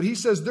moment, but he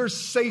says there's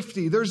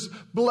safety, there's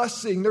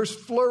blessing, there's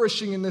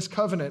flourishing in this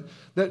covenant,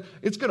 that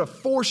it's going to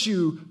force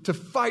you to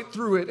fight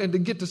through it and to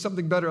get to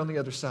something better on the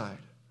other side.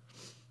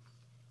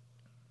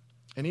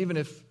 And even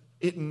if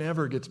it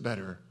never gets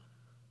better,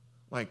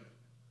 like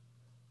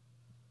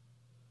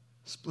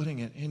splitting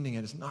it, ending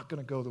it is not going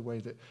to go the way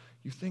that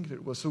you think that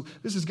it was. So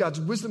this is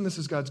God's wisdom, this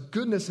is God's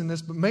goodness in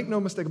this, but make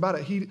no mistake about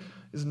it, he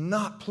is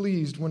not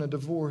pleased when a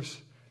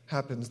divorce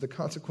happens. The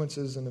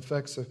consequences and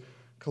effects of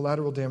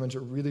collateral damage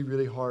are really,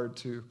 really hard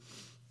to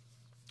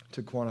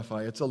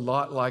quantify. It's a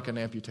lot like an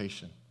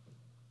amputation.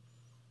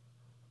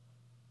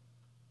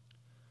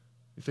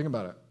 You think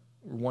about it.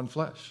 We're one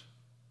flesh.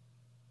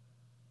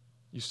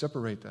 You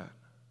separate that.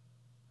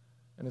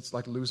 And it's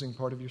like losing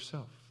part of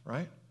yourself,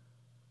 right?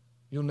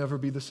 You'll never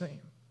be the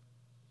same.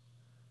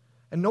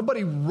 And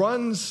nobody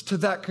runs to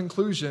that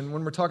conclusion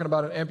when we're talking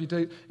about an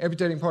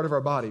amputating part of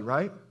our body,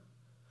 right?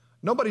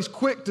 Nobody's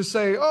quick to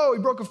say, oh,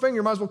 he broke a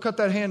finger, might as well cut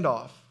that hand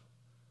off.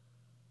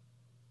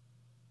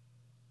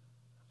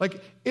 Like,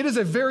 it is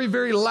a very,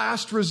 very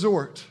last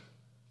resort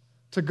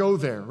to go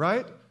there,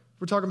 right?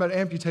 We're talking about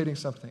amputating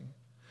something.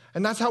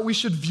 And that's how we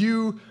should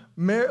view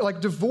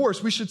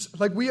divorce.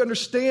 We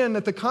understand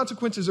that the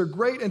consequences are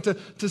great, and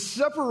to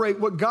separate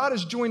what God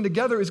has joined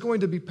together is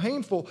going to be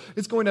painful.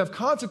 It's going to have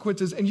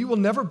consequences, and you will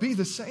never be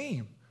the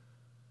same.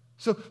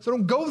 So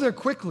don't go there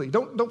quickly.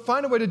 Don't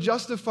find a way to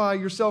justify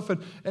yourself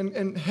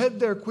and head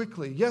there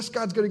quickly. Yes,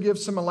 God's going to give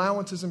some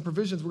allowances and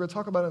provisions. We're going to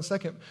talk about it in a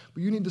second.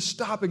 But you need to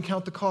stop and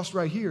count the cost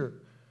right here.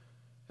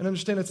 and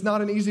understand it's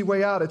not an easy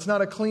way out. It's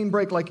not a clean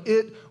break. Like,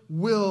 it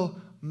will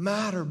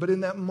matter. But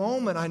in that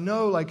moment, I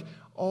know, like,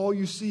 all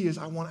you see is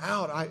I want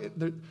out. I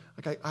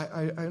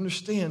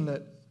understand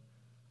that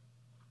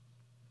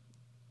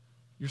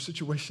your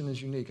situation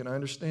is unique, and I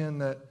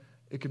understand that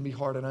it can be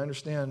hard, and I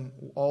understand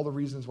all the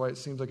reasons why it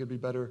seems like it'd be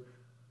better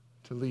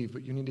to leave.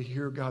 But you need to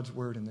hear God's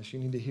word in this. You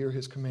need to hear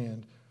his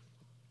command.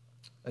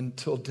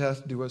 Until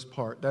death do us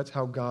part. That's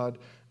how God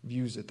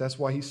views it. That's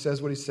why he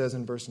says what he says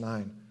in verse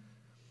 9.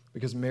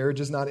 Because marriage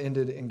is not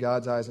ended in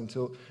God's eyes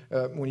until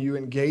when you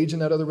engage in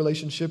that other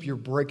relationship, you're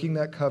breaking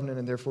that covenant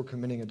and therefore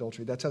committing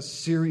adultery. That's how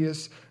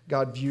serious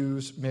God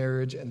views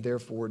marriage and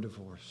therefore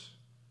divorce.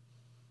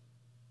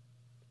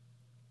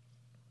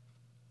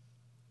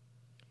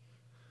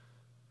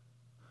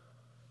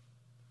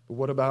 But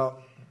what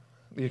about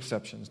the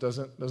exceptions?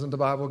 Doesn't the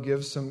Bible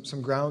give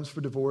some grounds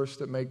for divorce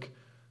that make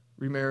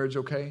remarriage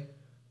okay?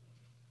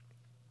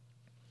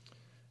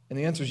 And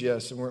the answer is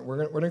yes, and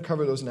we're going to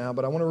cover those now.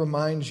 But I want to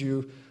remind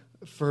you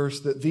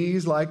first that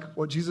these, like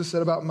what Jesus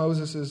said about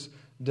Moses'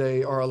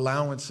 day, are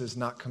allowances,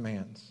 not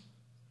commands.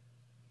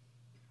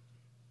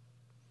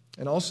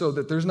 And also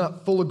that there's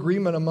not full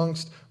agreement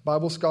amongst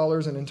Bible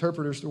scholars and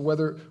interpreters to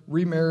whether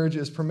remarriage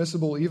is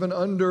permissible even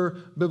under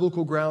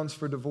biblical grounds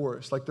for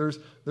divorce. Like there's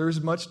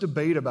much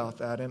debate about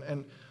that.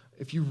 And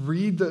if you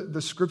read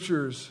the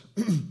scriptures,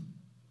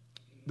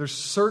 there's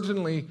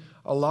certainly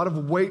a lot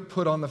of weight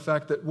put on the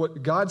fact that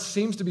what God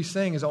seems to be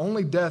saying is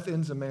only death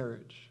ends a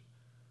marriage.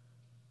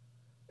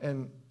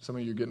 And some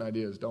of you are getting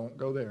ideas. Don't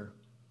go there.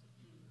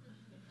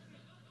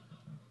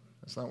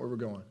 That's not where we're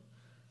going.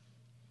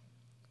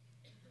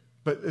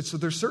 But so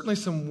there's certainly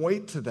some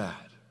weight to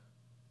that.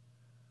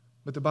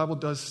 But the Bible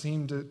does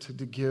seem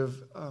to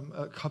give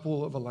a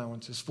couple of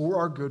allowances for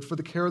our good, for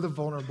the care of the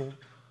vulnerable.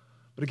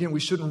 But again, we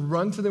shouldn't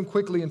run to them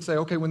quickly and say,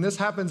 okay, when this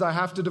happens, I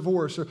have to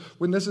divorce. Or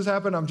when this has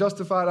happened, I'm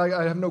justified,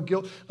 I have no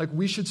guilt. Like,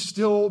 we should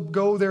still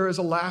go there as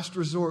a last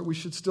resort. We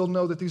should still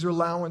know that these are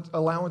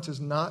allowances,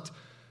 not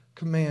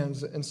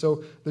commands. And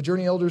so the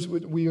Journey Elders,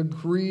 we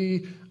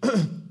agree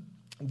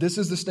this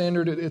is the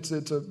standard. It's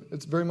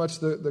very much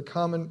the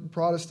common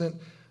Protestant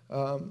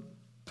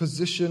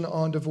position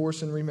on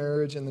divorce and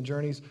remarriage and the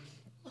Journeys.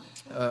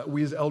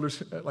 We as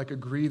elders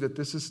agree that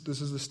this is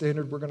the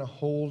standard we're going to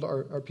hold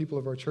our people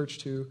of our church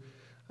to,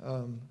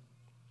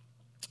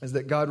 is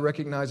that God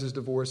recognizes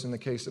divorce in the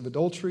case of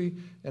adultery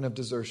and of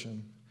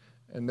desertion,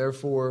 and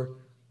therefore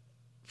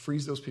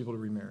frees those people to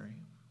remarry.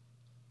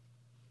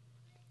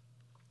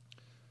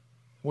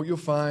 What you'll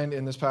find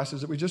in this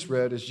passage that we just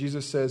read is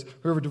Jesus says,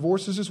 whoever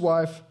divorces his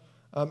wife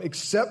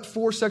except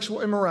for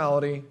sexual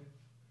immorality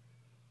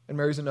and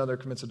marries another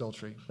commits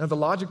adultery. Now the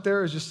logic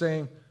there is just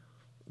saying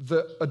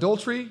the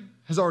adultery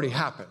has already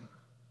happened,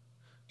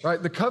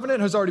 right? The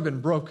covenant has already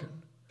been broken.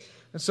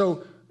 And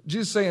so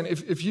Jesus is saying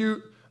if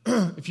you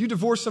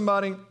divorce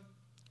somebody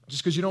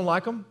just because you don't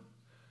like them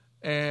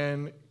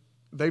and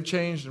they've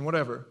changed and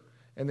whatever,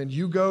 and then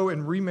you go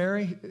and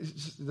remarry,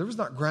 there's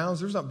not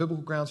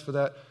biblical grounds for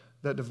that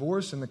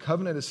divorce, and the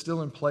covenant is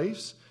still in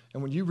place.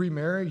 And when you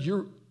remarry,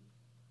 you're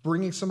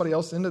bringing somebody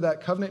else into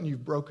that covenant and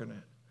you've broken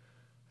it.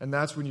 And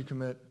that's when you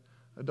commit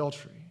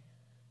adultery.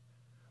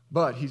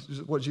 But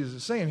what Jesus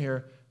is saying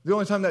here, the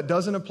only time that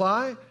doesn't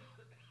apply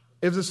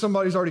is if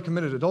somebody's already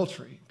committed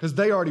adultery, because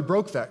they already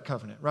broke that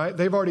covenant, right?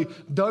 They've already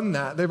done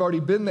that. They've already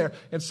been there.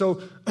 And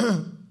so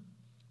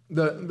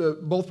the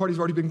both parties have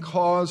already been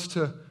caused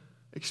to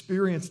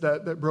experience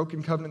that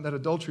broken covenant, that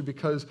adultery,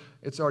 because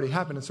it's already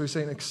happened. And so he's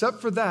saying,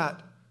 except for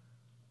that,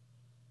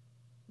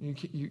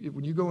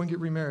 when you go and get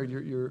remarried,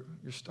 you're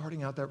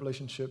starting out that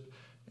relationship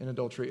in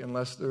adultery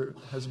unless there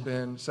has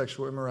been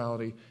sexual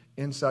immorality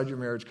inside your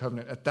marriage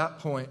covenant. At that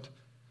point,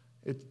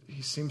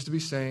 he seems to be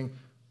saying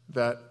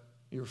that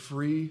you're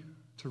free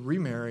to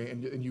remarry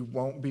and you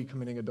won't be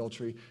committing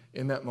adultery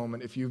in that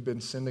moment if you've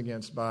been sinned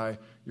against by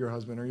your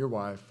husband or your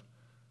wife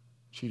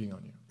cheating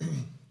on you.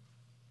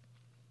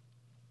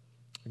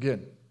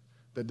 Again,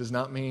 that does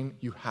not mean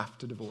you have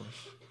to divorce.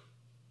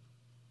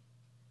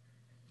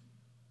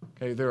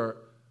 Okay, there are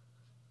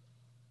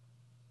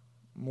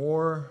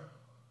more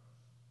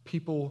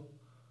people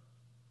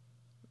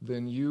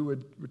than you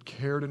would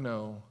care to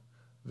know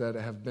that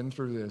have been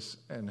through this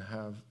and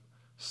have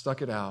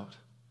stuck it out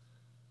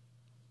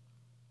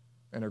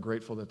and are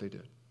grateful that they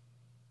did.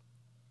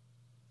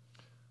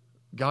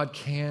 God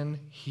can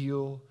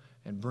heal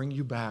and bring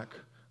you back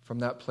from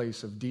that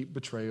place of deep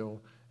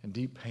betrayal and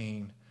deep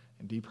pain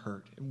and deep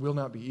hurt. It will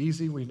not be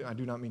easy. I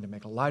do not mean to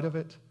make a light of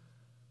it.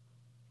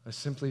 I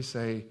simply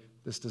say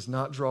this does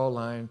not draw a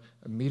line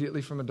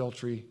immediately from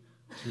adultery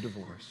to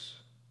divorce.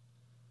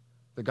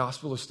 The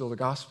gospel is still the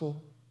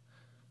gospel,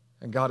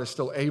 and God is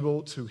still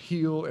able to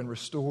heal and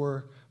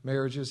restore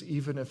marriages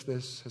even if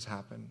this has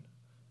happened.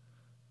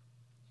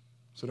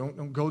 So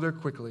don't go there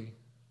quickly,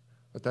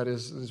 but that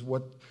is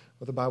what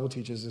the Bible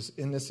teaches is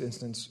in this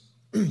instance,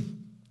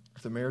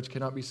 if the marriage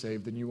cannot be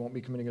saved, then you won't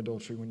be committing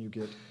adultery when you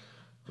get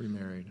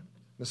remarried.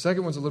 The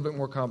second one's a little bit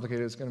more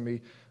complicated. It's going to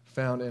be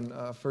found in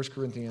 1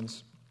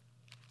 Corinthians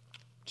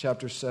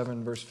chapter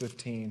 7, verse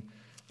 15.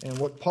 And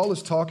what Paul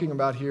is talking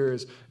about here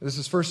is, this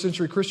is first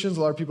century Christians.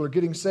 A lot of people are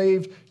getting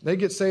saved. They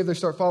get saved, they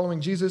start following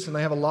Jesus, and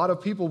they have a lot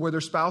of people where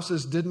their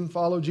spouses didn't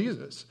follow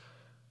Jesus.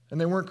 And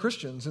they weren't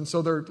Christians. And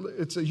so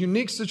it's a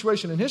unique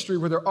situation in history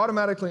where they're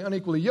automatically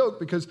unequally yoked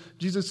because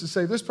Jesus has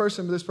saved this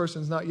person, but this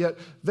person's not yet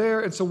there.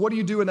 And so what do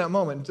you do in that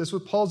moment? That's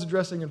what Paul's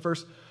addressing in 1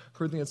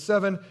 Corinthians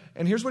 7.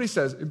 And here's what he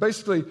says.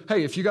 Basically,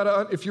 hey, if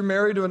you're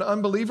married to an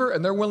unbeliever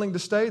and they're willing to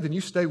stay, then you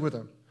stay with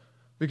them.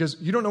 Because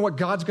you don't know what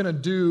God's going to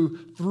do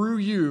through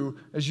you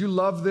as you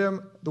love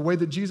them the way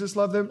that Jesus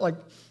loved them. Like,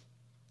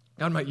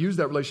 God might use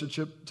that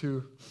relationship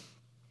to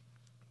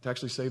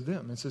actually save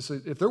them. And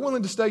so if they're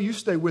willing to stay, you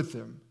stay with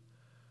them.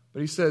 But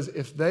he says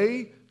if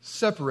they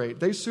separate,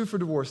 they sue for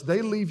divorce,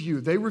 they leave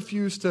you, they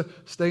refuse to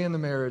stay in the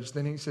marriage,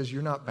 then he says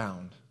you're not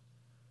bound.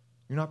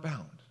 You're not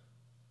bound.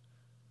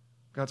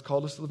 God's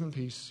called us to live in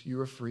peace.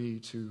 You are free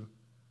to,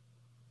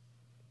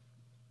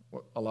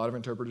 what a lot of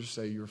interpreters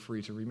say, you're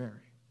free to remarry.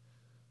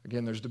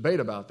 Again, there's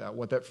debate about that.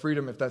 What that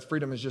freedom, if that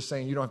freedom is just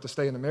saying you don't have to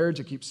stay in the marriage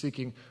and keep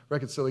seeking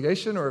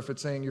reconciliation, or if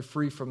it's saying you're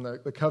free from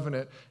the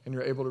covenant and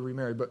you're able to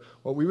remarry. But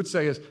what we would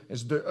say is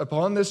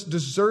upon this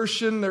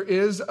desertion, there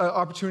is an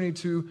opportunity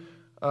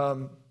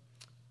to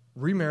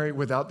remarry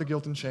without the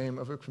guilt and shame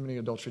of committing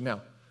adultery.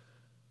 Now,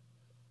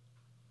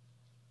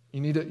 you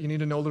need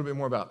to know a little bit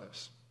more about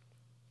this.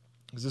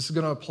 Because this is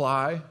going to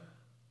apply.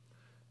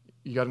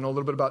 You got to know a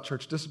little bit about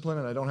church discipline,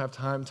 and I don't have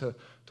time to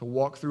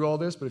walk through all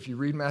this, but if you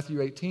read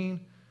Matthew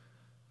 18,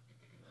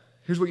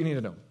 here's what you need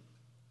to know.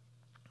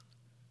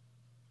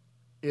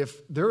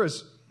 If there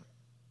is, and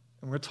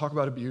we're going to talk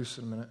about abuse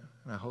in a minute,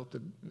 and I hope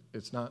that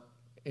it's not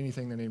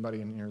anything that anybody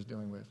in here is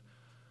dealing with,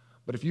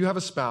 but if you have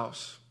a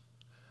spouse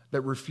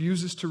that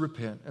refuses to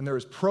repent, and there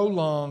is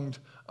prolonged,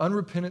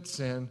 unrepentant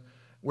sin,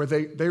 where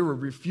they were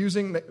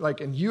refusing,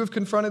 and you have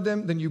confronted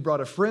them, then you brought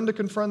a friend to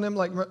confront them,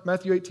 like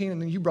Matthew 18,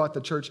 and then you brought the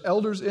church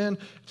elders in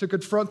to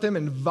confront them,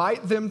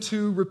 invite them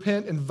to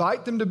repent,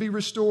 invite them to be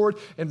restored,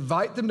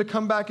 invite them to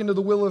come back into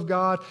the will of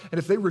God. And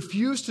if they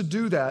refuse to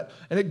do that,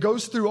 and it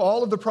goes through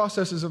all of the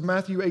processes of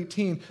Matthew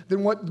 18,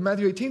 then what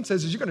Matthew 18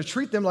 says is you're going to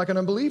treat them like an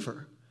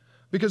unbeliever.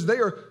 Because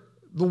the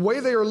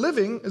way they are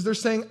living is they're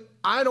saying,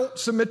 I don't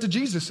submit to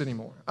Jesus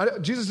anymore.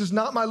 Jesus is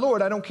not my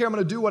Lord. I don't care. I'm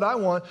going to do what I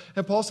want.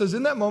 And Paul says,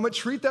 in that moment,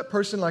 treat that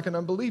person like an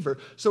unbeliever.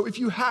 So if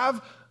you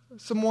have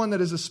someone that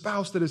is a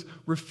spouse that is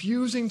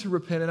refusing to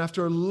repent, and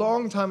after a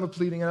long time of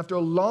pleading, and after a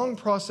long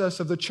process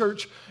of the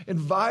church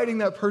inviting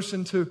that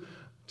person to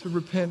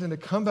repent and to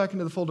come back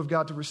into the fold of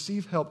God to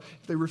receive help,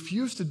 if they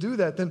refuse to do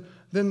that,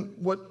 then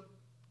what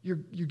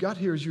you got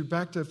here is you're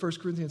back to 1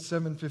 Corinthians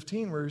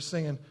 7:15, where you're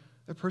saying,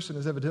 that person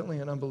is evidently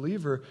an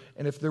unbeliever,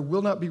 and if there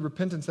will not be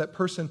repentance, that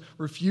person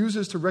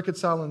refuses to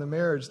reconcile in the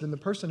marriage, then the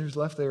person who's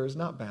left there is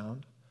not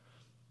bound.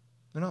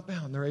 They're not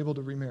bound. They're able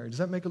to remarry. Does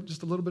that make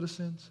just a little bit of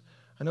sense?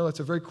 I know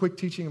that's a very quick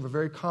teaching of a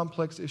very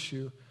complex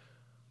issue,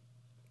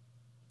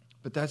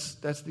 but that's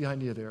the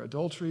idea there.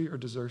 Adultery or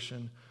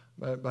desertion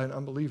by an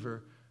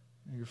unbeliever,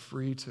 you're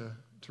free to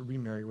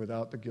remarry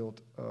without the guilt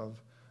of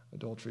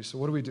adultery. So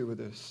what do we do with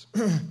this?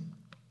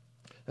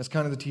 That's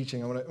kind of the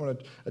teaching. I want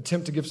to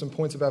attempt to give some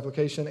points of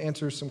application,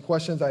 answer some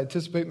questions I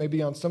anticipate may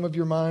be on some of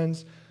your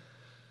minds.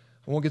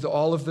 I won't get to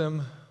all of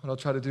them, but I'll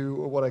try to do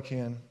what I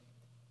can. I'm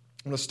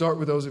going to start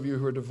with those of you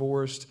who are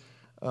divorced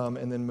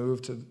and then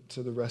move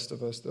to the rest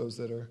of us, those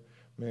that are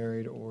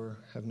married or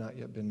have not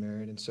yet been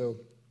married. And so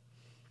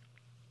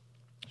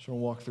I just want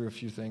to walk through a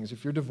few things.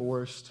 If you're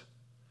divorced,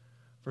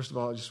 first of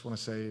all, I just want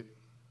to say,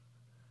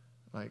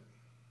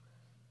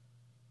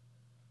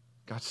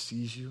 God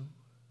sees you.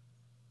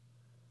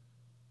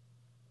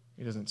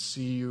 He doesn't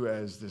see you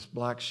as this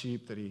black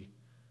sheep that he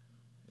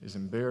is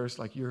embarrassed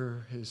like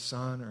you're his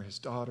son or his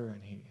daughter,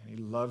 and he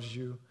loves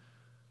you.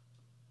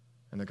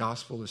 And the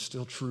gospel is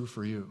still true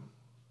for you.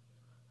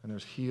 And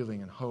there's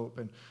healing and hope,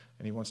 and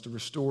he wants to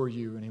restore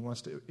you, and he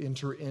wants to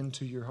enter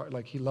into your heart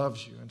like he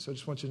loves you. And so I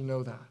just want you to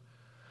know that.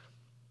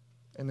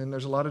 And then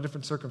there's a lot of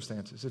different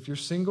circumstances. If you're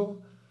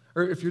single,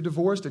 or if you're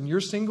divorced and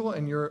you're single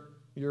and your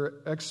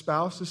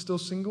ex-spouse is still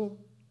single,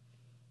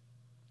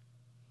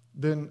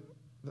 then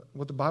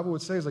what the Bible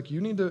would say is you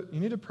need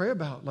to pray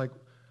about,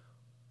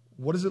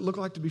 what does it look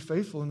like to be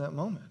faithful in that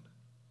moment?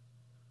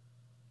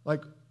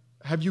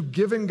 Have you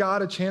given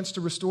God a chance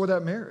to restore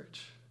that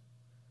marriage?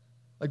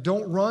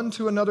 Don't run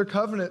to another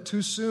covenant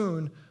too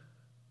soon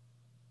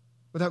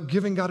without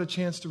giving God a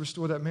chance to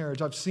restore that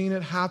marriage. I've seen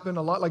it happen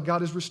a lot.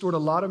 God has restored a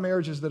lot of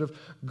marriages that have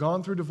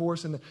gone through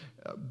divorce and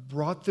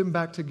brought them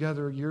back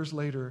together years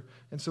later.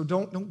 And so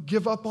don't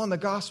give up on the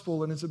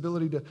gospel and its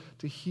ability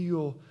to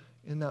heal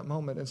in that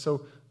moment. And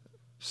so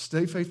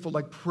stay faithful,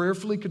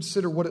 prayerfully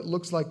consider what it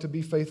looks like to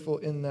be faithful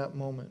in that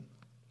moment.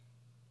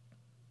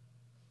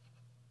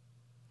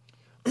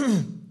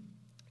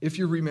 If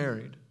you're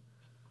remarried,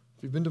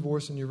 if you've been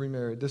divorced and you're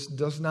remarried, this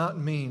does not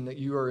mean that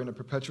you are in a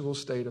perpetual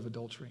state of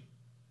adultery.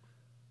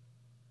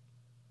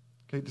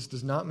 Okay, this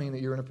does not mean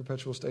that you're in a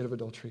perpetual state of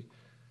adultery.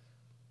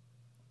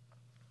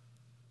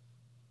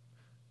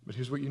 But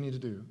here's what you need to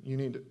do.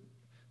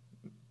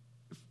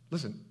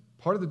 Listen,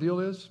 part of the deal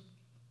is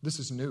This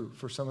is new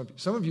for some of you.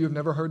 Some of you have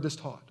never heard this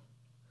taught.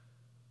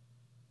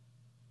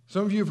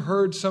 Some of you have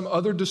heard some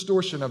other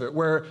distortion of it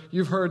where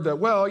you've heard that,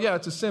 well, yeah,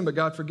 it's a sin, but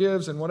God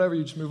forgives and whatever,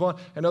 you just move on.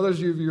 And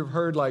others of you have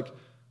heard like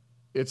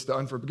it's the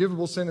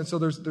unforgivable sin. And so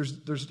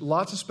there's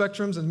lots of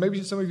spectrums, and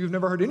maybe some of you have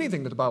never heard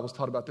anything that the Bible's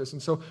taught about this.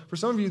 And so for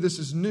some of you, this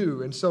is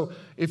new. And so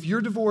if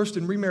you're divorced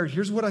and remarried,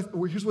 here's what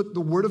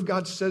the Word of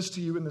God says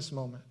to you in this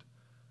moment.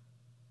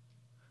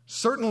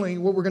 Certainly,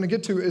 what we're going to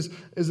get to is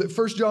that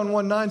 1 John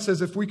 1:9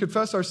 says, if we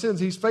confess our sins,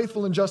 he's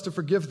faithful and just to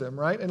forgive them,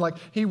 right? And like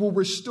he will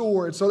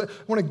restore. And so I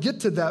want to get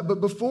to that.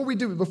 But before we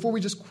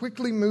just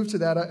quickly move to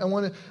that, I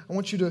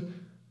want you to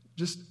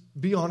just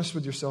be honest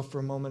with yourself for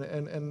a moment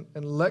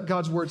and let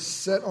God's word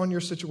set on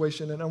your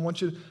situation. And I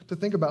want you to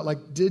think about,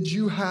 like, did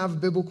you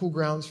have biblical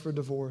grounds for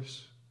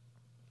divorce?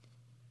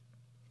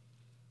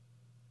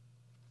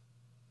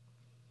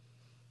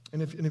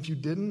 And if you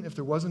didn't, if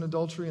there wasn't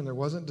adultery and there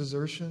wasn't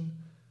desertion,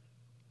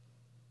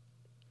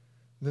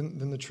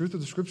 then the truth of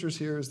the scriptures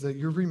here is that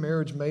your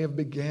remarriage may have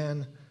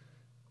began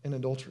in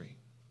adultery.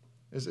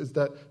 Is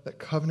that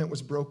covenant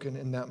was broken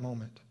in that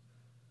moment.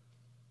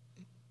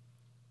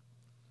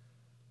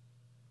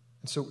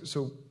 And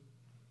so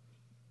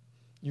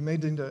you may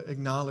need to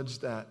acknowledge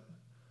that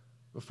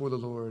before the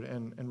Lord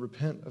and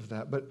repent of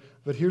that.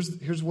 But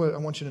here's what I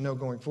want you to know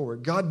going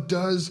forward. God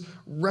does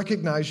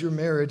recognize your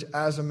marriage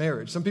as a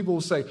marriage. Some people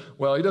will say,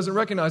 well, he doesn't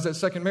recognize that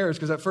second marriage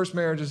because that first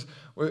marriage is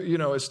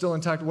still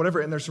intact, whatever.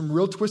 And there's some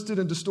real twisted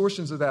and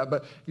distortions of that.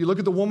 But if you look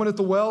at the woman at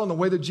the well and the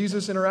way that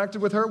Jesus interacted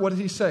with her, what did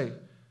he say?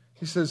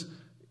 She says,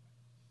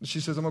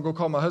 I'm going to go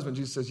call my husband.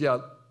 Jesus says, yeah,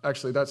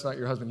 actually, that's not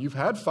your husband. You've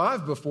had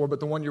 5 before,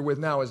 but the one you're with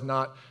now is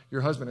not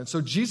your husband. And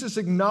so Jesus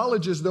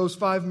acknowledges those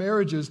 5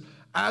 marriages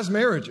as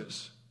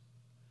marriages.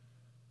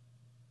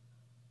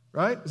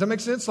 Right? Does that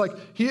make sense? Like,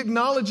 he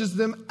acknowledges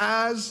them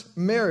as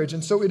marriage.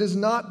 And so it is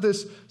not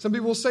this, some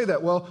people will say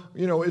that, well,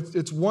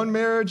 it's one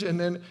marriage, and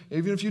then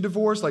even if you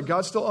divorce, like,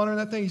 God's still honoring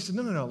that thing. He said,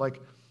 no. Like,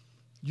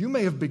 you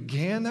may have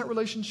began that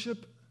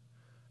relationship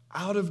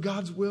out of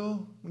God's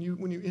will when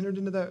you entered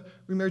into that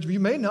remarriage, but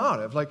you may not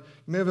have. Like,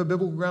 you may have a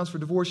biblical grounds for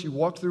divorce. You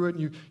walked through it,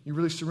 and you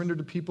really surrendered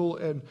to people,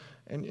 and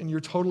you're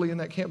totally in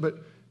that camp. But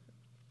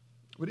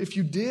if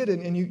you did,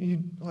 and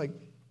you like,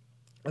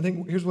 I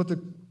think here's what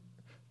the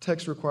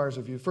text requires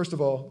of you. First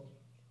of all,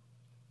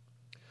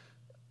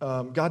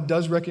 God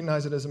does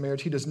recognize it as a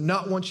marriage. He does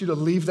not want you to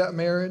leave that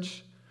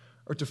marriage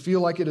or to feel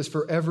like it is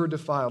forever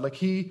defiled. Like,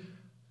 he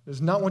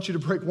does not want you to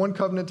break one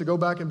covenant to go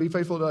back and be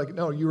faithful to, like,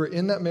 no, you are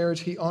in that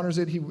marriage. He honors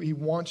it. He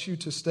wants you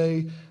to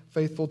stay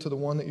faithful to the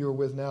one that you are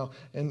with now.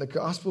 And the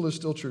gospel is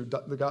still true.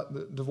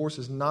 The divorce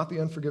is not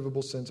the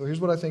unforgivable sin. So here's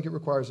what I think it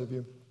requires of you.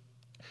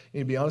 You need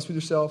to be honest with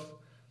yourself.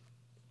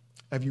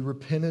 Have you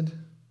repented?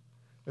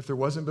 If there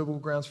wasn't biblical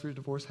grounds for your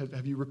divorce,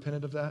 have you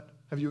repented of that?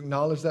 Have you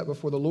acknowledged that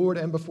before the Lord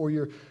and before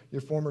your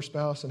former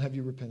spouse, and have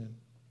you repented?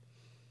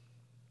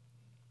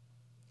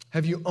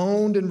 Have you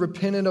owned and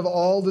repented of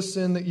all the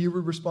sin that you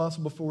were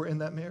responsible for in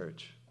that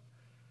marriage?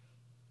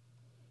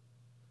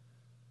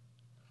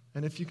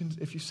 And if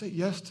you say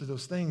yes to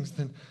those things,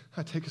 then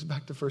I take us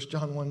back to 1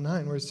 John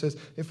 1:9, where it says,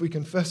 if we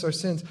confess our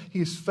sins,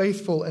 he is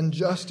faithful and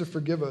just to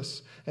forgive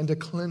us and to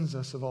cleanse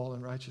us of all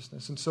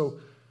unrighteousness. And so,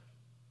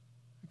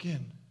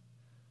 again,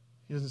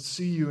 he doesn't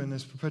see you in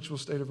this perpetual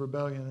state of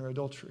rebellion or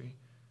adultery.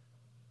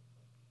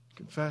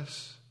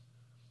 Confess,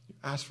 you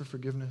ask for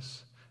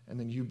forgiveness, and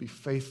then you be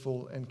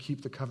faithful and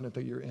keep the covenant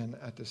that you're in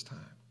at this time.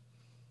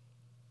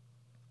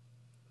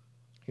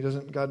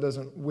 God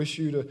doesn't wish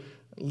you to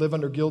live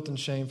under guilt and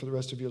shame for the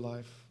rest of your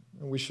life.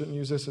 And we shouldn't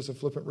use this as a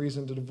flippant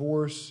reason to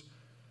divorce.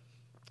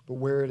 But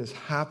where it has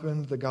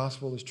happened, the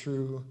gospel is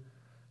true,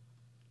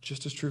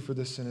 just as true for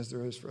this sin as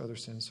there is for other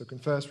sins. So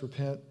confess,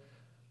 repent,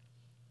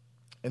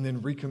 and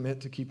then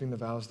recommit to keeping the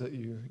vows that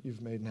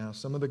you've made now.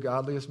 Some of the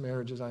godliest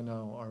marriages I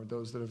know are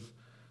those that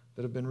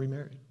have been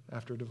remarried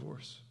after a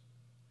divorce.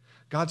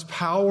 God's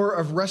power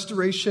of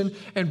restoration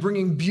and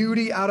bringing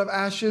beauty out of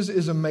ashes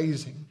is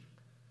amazing.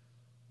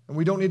 And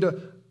we don't need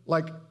to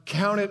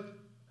count it,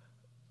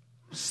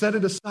 set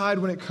it aside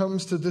when it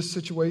comes to this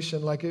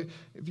situation. Like, if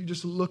you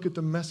just look at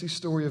the messy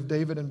story of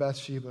David and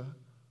Bathsheba,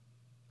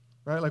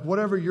 right? Like,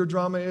 whatever your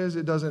drama is,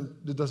 it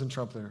doesn't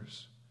trump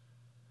theirs.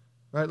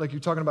 Right? Like,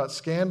 you're talking about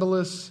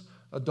scandalous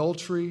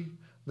adultery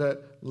that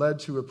led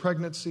to a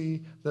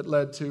pregnancy, that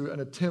led to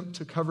an attempt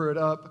to cover it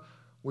up,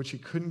 which he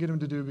couldn't get him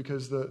to do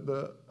because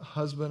the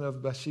husband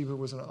of Bathsheba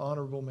was an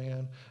honorable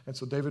man. And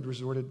so David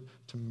resorted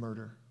to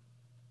murder.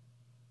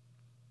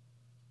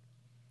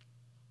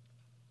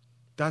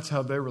 That's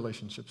how their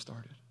relationship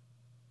started.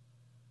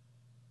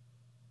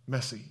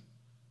 Messy,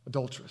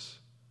 adulterous.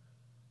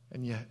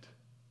 And yet,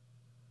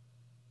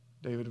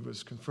 David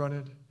was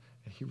confronted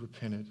and he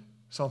repented.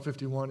 Psalm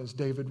 51 is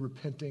David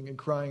repenting and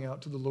crying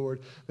out to the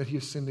Lord that he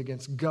has sinned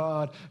against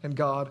God and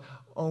God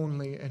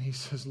only. And he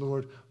says,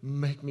 Lord,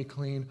 make me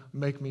clean,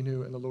 make me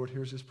new. And the Lord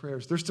hears his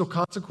prayers. There's still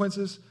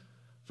consequences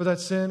for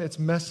that sin. It's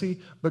messy,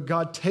 but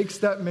God takes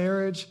that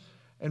marriage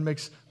and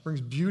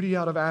brings beauty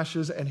out of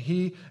ashes. And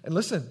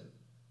listen,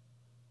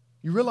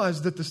 you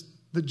realize that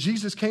that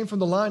Jesus came from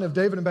the line of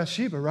David and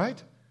Bathsheba,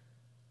 right?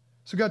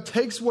 So God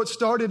takes what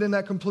started in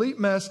that complete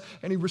mess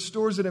and he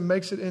restores it and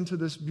makes it into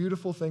this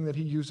beautiful thing that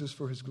he uses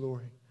for his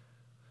glory.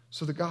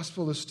 So the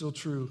gospel is still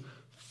true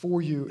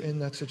for you in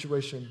that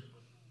situation.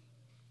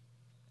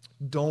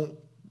 Don't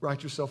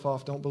write yourself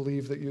off. Don't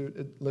believe that you're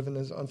living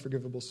in this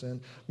unforgivable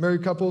sin.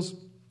 Married couples,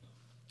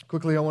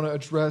 quickly I want to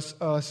address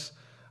us.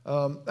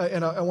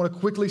 And I want to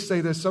quickly say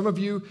this. Some of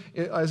you,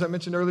 as I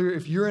mentioned earlier,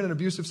 if you're in an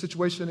abusive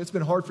situation, it's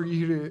been hard for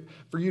you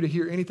to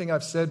hear anything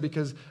I've said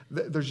because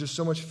there's just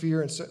so much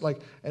fear.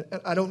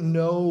 And I don't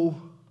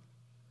know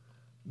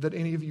that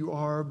any of you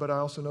are, but I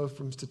also know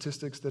from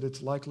statistics that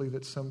it's likely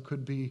that some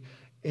could be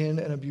in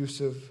an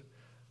abusive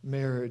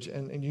marriage.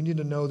 And you need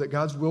to know that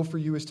God's will for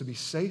you is to be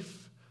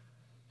safe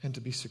and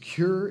to be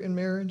secure in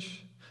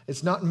marriage.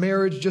 It's not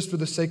marriage just for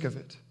the sake of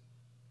it.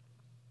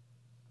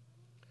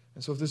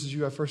 And so if this is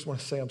you, I first want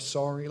to say I'm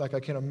sorry. Like I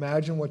can't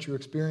imagine what you're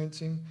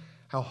experiencing,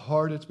 how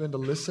hard it's been to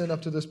listen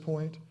up to this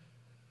point,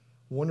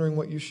 wondering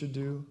what you should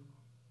do.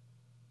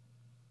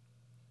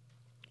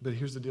 But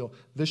here's the deal.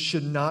 This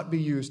should not be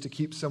used to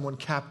keep someone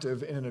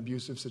captive in an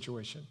abusive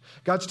situation.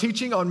 God's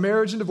teaching on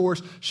marriage and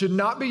divorce should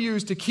not be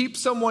used to keep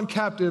someone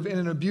captive in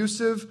an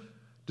abusive,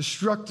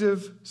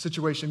 destructive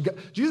situation.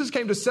 Jesus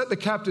came to set the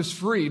captives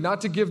free,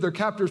 not to give their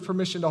captors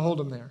permission to hold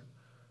them there.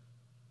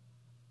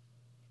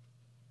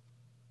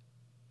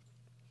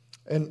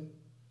 And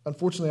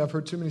unfortunately, I've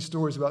heard too many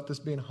stories about this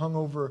being hung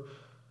over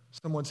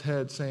someone's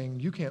head saying,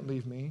 you can't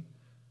leave me.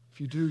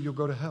 If you do, you'll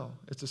go to hell.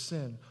 It's a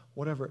sin,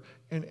 whatever.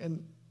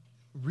 And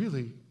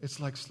really, it's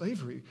like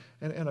slavery.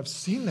 And I've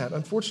seen that,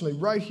 unfortunately,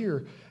 right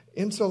here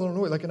in Southern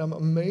Illinois. And I'm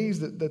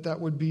amazed that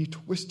would be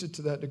twisted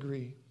to that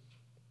degree.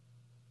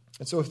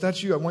 And so if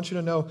that's you, I want you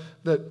to know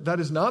that that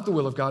is not the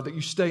will of God, that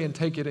you stay and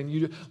take it. And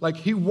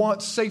he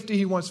wants safety,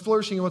 he wants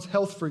flourishing, he wants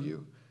health for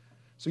you.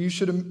 So you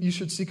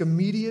should seek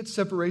immediate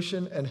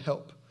separation and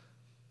help.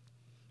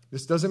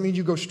 This doesn't mean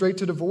you go straight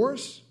to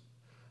divorce,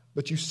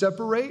 but you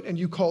separate and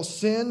you call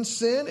sin,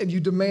 sin, and you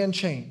demand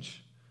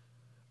change.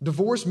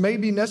 Divorce may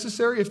be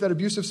necessary if that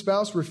abusive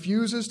spouse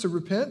refuses to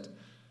repent,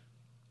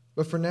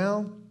 but for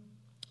now,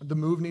 the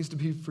move needs to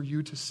be for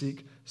you to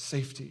seek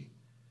safety.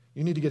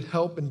 You need to get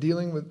help in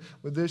dealing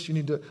with this. You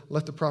need to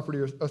let the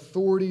property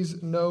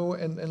authorities know.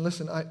 And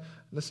listen, I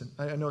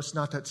know it's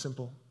not that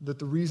simple. That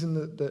the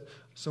reason that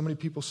so many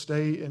people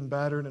stay in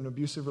battered and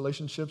abusive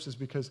relationships is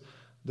because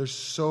there's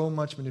so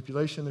much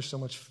manipulation, there's so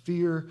much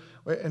fear.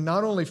 And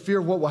not only fear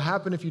of what will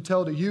happen if you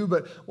tell to you,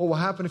 but what will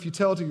happen if you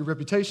tell to your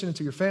reputation and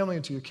to your family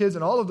and to your kids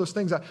and all of those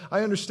things.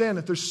 I understand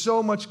that there's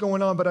so much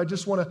going on, but I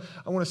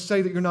want to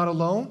say that you're not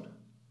alone.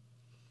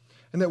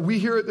 And that we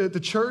here at the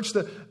church,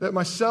 that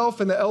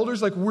myself and the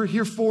elders, we're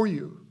here for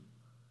you.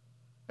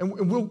 And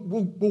we'll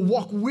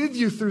walk with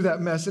you through that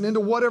mess and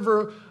into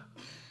whatever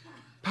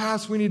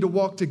paths we need to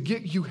walk to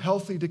get you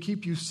healthy, to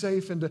keep you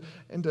safe, and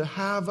to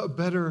have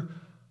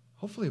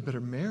hopefully a better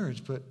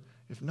marriage, but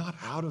if not,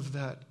 out of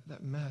that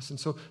mess. And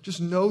so just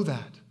know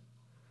that.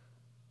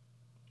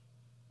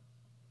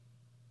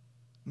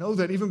 Know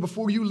that even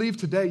before you leave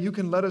today, you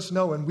can let us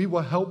know and we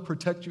will help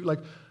protect you.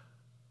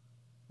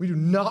 We do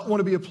not want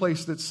to be a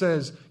place that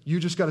says, you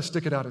just got to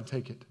stick it out and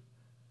take it.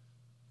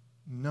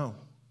 No.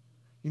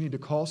 You need to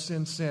call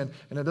sin, sin.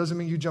 And it doesn't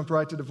mean you jump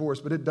right to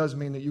divorce, but it does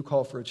mean that you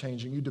call for a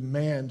change and you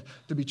demand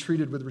to be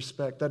treated with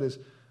respect. That is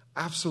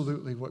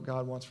absolutely what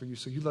God wants for you.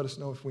 So you let us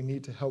know if we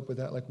need to help with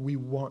that. We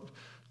want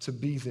to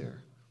be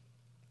there.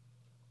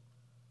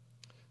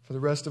 For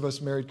the rest of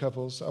us married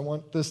couples, I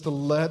want this to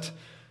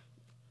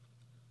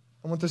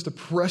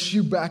press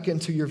you back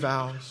into your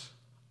vows.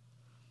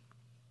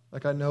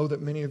 I know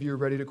that many of you are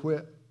ready to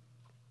quit.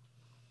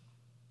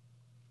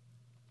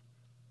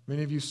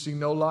 Many of you see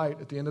no light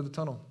at the end of the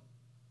tunnel.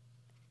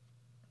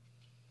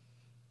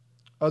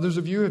 Others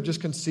of you have just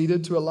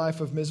conceded to a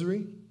life of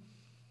misery,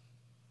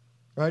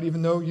 right?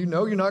 Even though you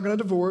know you're not going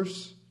to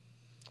divorce,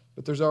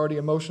 but there's already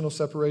emotional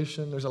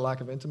separation, there's a lack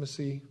of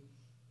intimacy.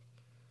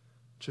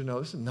 But you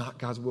know, this is not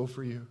God's will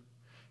for you.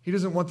 He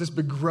doesn't want this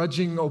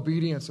begrudging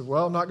obedience of,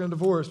 I'm not going to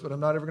divorce, but I'm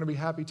not ever going to be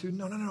happy to.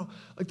 No.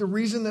 The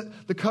reason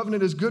that the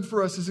covenant is good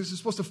for us is it's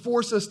supposed to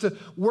force us to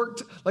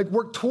work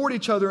toward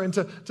each other and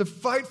to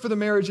fight for the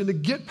marriage and to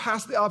get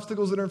past the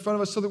obstacles that are in front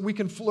of us so that we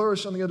can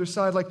flourish on the other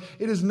side.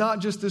 It is not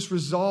just this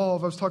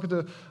resolve. I was talking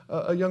to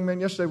a young man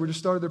yesterday. We just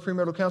started their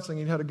premarital counseling.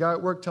 He had a guy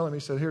at work telling me,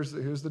 he said, here's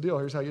the deal.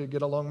 Here's how you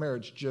get a long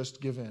marriage.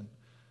 Just give in.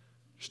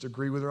 Just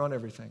agree with her on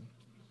everything.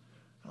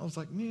 I was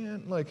like,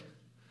 man,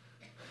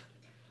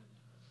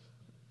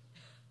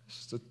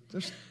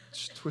 there's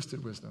just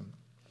twisted wisdom.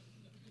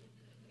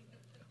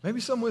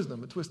 Maybe some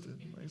wisdom, but twisted.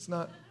 It's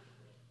not.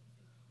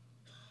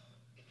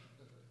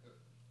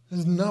 This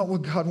is not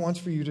what God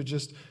wants for you to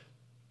just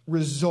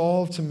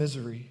resolve to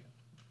misery.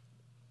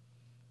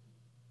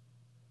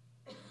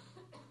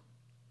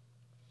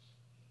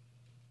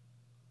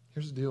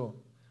 Here's the deal.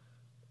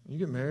 When you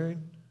get married,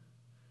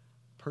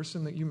 the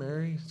person that you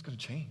marry is going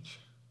to change.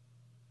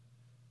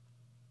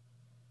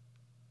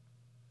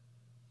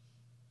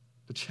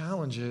 The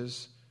challenge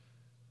is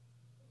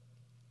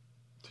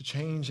to to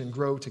change and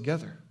grow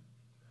together.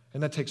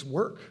 And that takes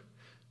work.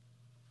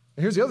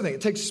 And here's the other thing.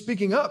 It takes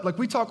speaking up. Like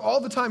we talk all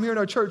the time here in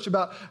our church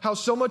about how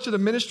so much of the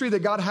ministry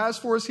that God has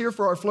for us here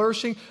for our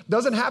flourishing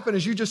doesn't happen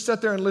as you just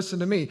sit there and listen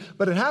to me.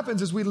 But it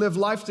happens as we live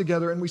life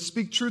together and we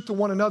speak truth to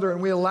one another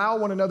and we allow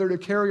one another to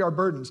carry our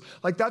burdens.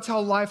 Like that's how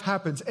life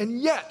happens.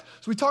 And yet,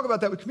 so we talk about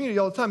that with community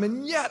all the time.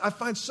 And yet I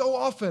find so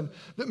often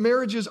that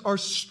marriages are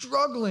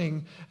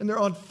struggling and they're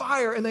on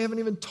fire and they haven't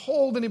even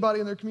told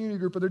anybody in their community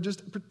group, or they're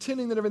just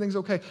pretending that everything's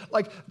okay.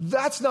 Like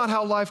that's not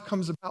how life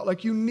comes about.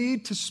 Like you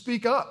need to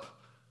speak up.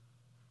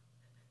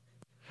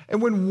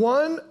 And when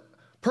one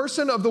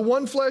person of the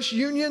one flesh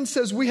union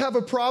says we have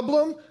a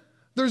problem,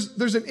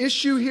 there's an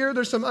issue here,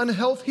 there's some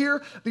unhealth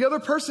here, the other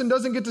person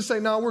doesn't get to say,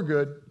 no, we're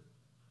good.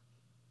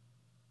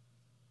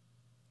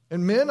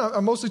 And men,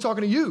 I'm mostly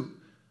talking to you.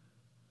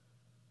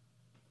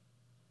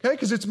 Okay,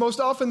 because it's most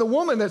often the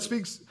woman that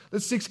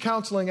seeks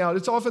counseling out.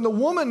 It's often the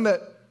woman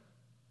that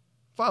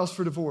files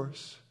for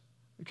divorce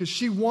because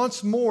she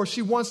wants more,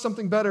 she wants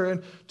something better,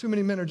 and too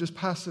many men are just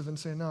passive and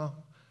say, no,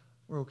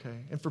 we're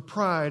okay. And for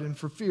pride and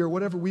for fear,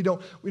 whatever, we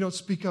don't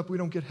speak up, we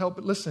don't get help.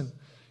 But listen,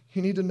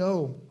 you need to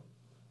know.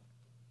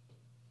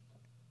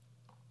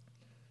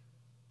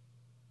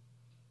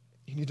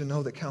 You need to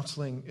know that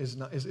counseling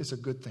is a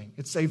good thing.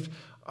 It saved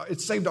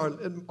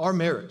our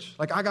marriage.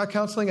 Like I got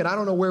counseling and I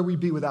don't know where we'd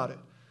be without it.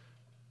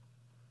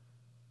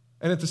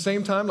 And at the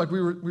same time, like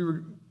we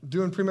were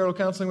doing premarital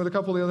counseling with a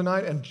couple the other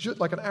night, and just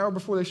like an hour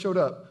before they showed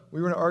up, we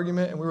were in an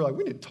argument and we were like,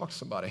 we need to talk to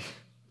somebody.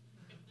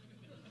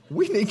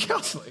 We need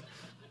counseling.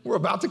 We're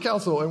about to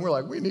counsel, and we're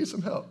like, we need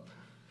some help.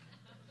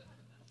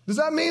 Does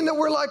that mean that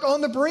we're like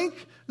on the brink?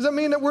 Does that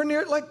mean that we're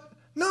near? Like,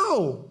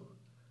 no.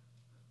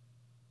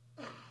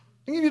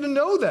 You need to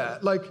know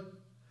that. Like,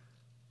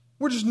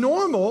 we're just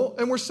normal,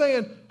 and we're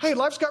saying, hey,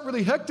 life's got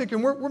really hectic,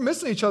 and we're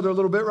missing each other a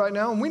little bit right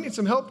now, and we need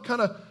some help kind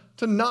of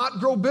to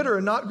not grow bitter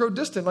and not grow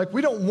distant. Like,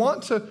 we don't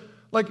want to,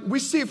 like, we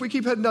see if we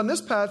keep heading down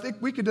this path,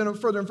 we could end up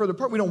further and further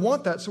apart. We don't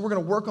want that, so we're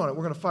going to work on it.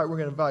 We're going to fight. We're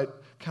going to invite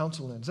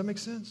counsel in. Does that make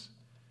sense?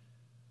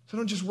 So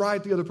don't just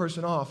write the other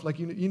person off. Like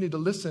you need to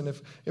listen.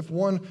 If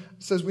one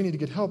says we need to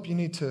get help, you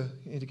need to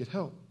get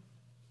help.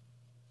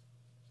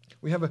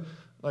 We have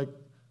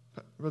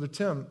Brother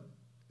Tim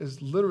is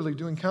literally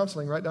doing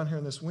counseling right down here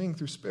in this wing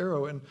through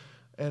Sparrow,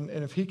 and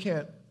if he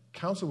can't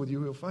counsel with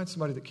you, he'll find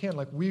somebody that can.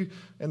 Like we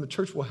and the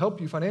church will help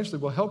you financially.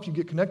 We'll help you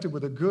get connected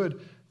with a good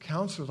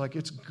counselor. Like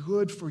it's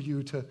good for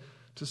you to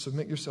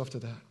submit yourself to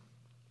that.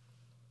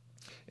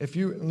 If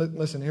you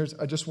listen, I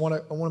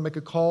want to make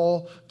a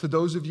call to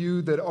those of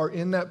you that are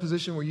in that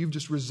position where you've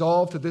just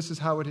resolved that this is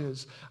how it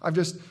is. I've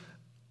just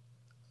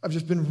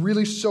been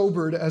really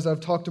sobered as I've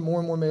talked to more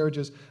and more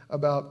marriages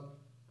about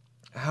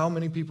how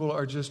many people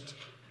are just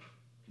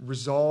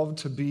resolved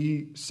to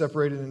be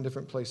separated in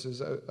different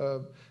places.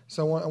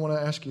 So I want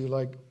to ask you,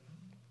 like,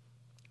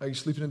 are you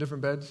sleeping in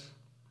different beds?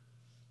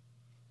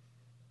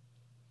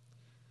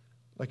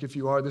 Like, if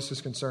you are, this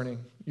is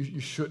concerning. You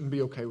shouldn't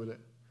be okay with it.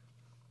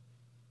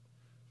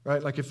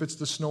 Right? Like if it's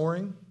the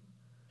snoring,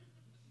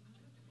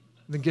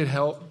 then get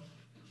help.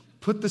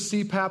 Put the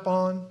CPAP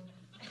on,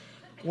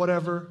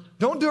 whatever.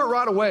 Don't do it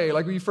right away,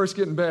 like when you first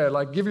get in bed.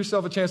 Like give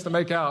yourself a chance to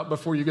make out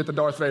before you get the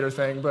Darth Vader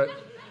thing.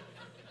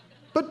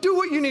 But do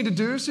what you need to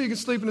do so you can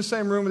sleep in the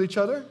same room with each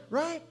other,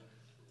 right?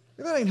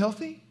 That ain't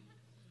healthy.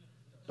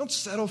 Don't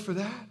settle for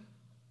that.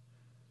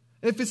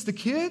 And if it's the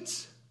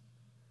kids,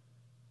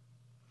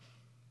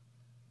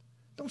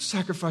 don't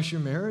sacrifice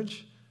your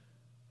marriage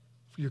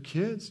for your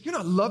kids. You're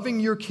not loving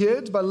your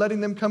kids by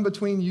letting them come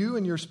between you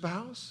and your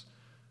spouse.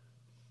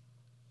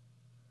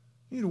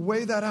 You need to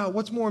weigh that out.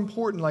 What's more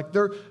important, like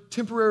their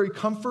temporary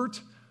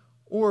comfort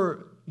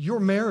or your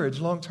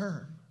marriage long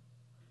term?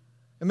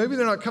 And maybe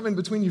they're not coming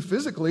between you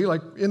physically,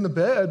 like in the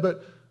bed,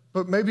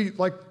 but maybe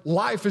like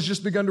life has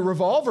just begun to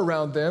revolve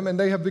around them and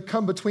they have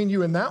become between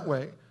you in that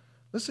way.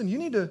 Listen, you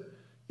need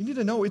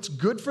to know it's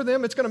good for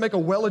them. It's going to make a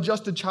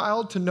well-adjusted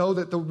child to know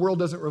that the world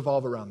doesn't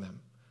revolve around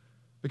them.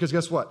 Because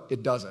guess what?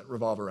 It doesn't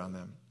revolve around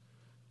them.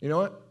 You know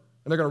what?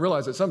 And they're going to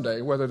realize it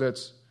someday, whether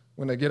that's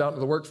when they get out into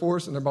the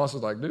workforce and their boss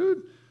is like,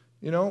 dude,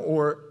 you know,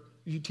 or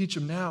you teach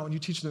them now and you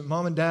teach them,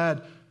 mom and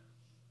dad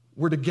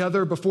were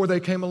together before they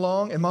came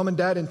along, and mom and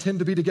dad intend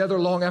to be together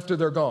long after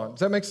they're gone. Does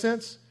that make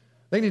sense?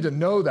 They need to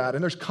know that,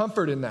 and there's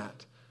comfort in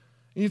that.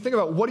 And you think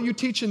about, what are you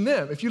teaching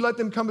them? If you let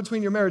them come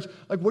between your marriage,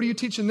 like what are you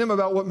teaching them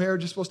about what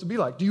marriage is supposed to be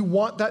like? Do you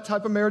want that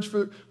type of marriage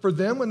for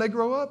them when they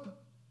grow up?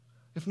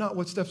 If not,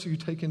 what steps are you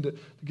taking to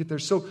get there?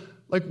 So,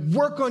 like,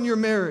 work on your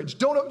marriage.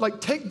 Don't,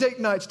 like, take date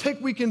nights, take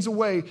weekends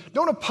away.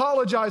 Don't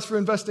apologize for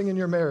investing in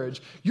your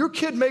marriage. Your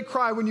kid may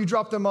cry when you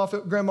drop them off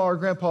at grandma or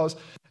grandpa's,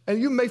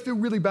 and you may feel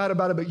really bad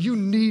about it, but you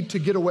need to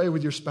get away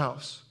with your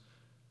spouse.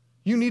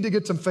 You need to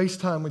get some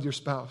FaceTime with your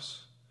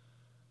spouse.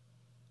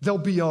 They'll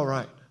be all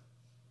right.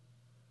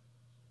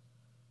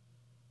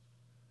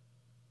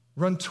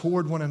 Run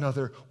toward one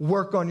another.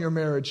 Work on your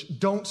marriage.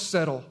 Don't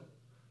settle.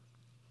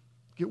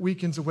 Get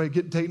weekends away.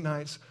 Get date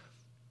nights.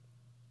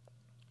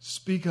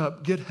 Speak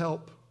up. Get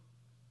help.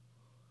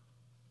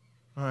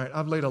 All right,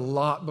 I've laid a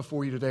lot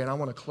before you today, and I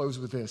want to close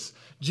with this.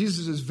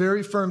 Jesus is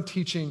very firm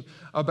teaching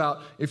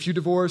about if you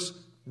divorce,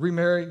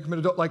 remarry, commit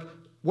adultery, like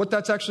what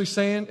that's actually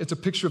saying, it's a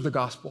picture of the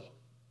gospel.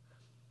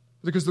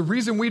 Because the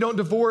reason we don't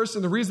divorce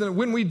and the reason that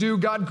when we do,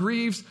 God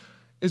grieves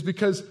is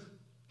because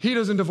he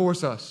doesn't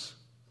divorce us.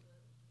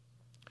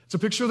 It's a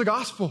picture of the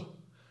gospel.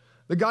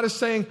 That God is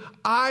saying,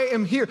 I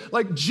am here.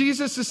 Like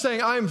Jesus is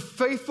saying, I am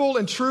faithful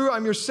and true.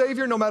 I'm your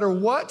Savior no matter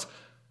what.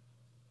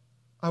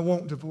 I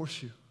won't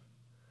divorce you.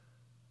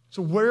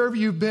 So wherever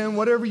you've been,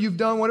 whatever you've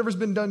done, whatever's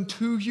been done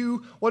to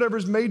you,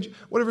 whatever's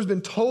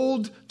been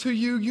told to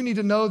you, you need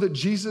to know that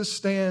Jesus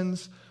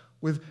stands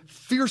with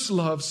fierce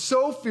love,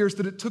 so fierce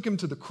that it took him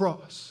to the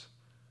cross.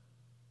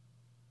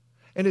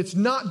 And it's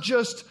not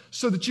just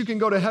so that you can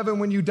go to heaven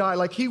when you die.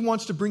 Like he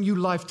wants to bring you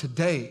life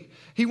today.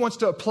 He wants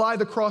to apply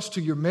the cross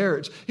to your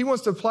marriage. He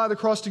wants to apply the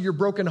cross to your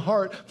broken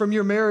heart from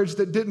your marriage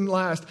that didn't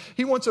last.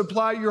 He wants to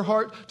apply your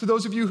heart to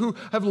those of you who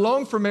have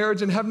longed for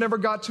marriage and have never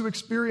got to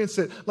experience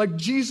it. Like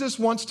Jesus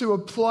wants to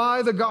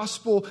apply the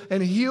gospel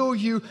and heal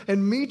you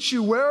and meet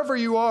you wherever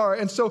you are.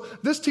 And so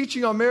this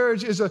teaching on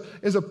marriage is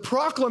a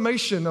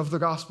proclamation of the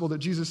gospel that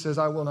Jesus says,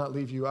 I will not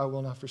leave you. I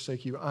will not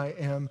forsake you. I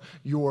am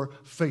your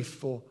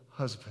faithful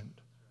husband.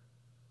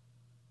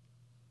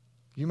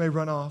 You may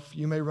run off,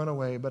 you may run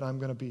away, but I'm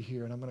going to be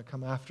here and I'm going to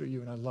come after you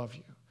and I love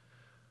you.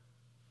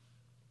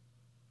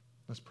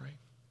 Let's pray.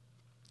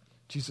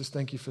 Jesus,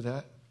 thank you for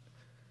that.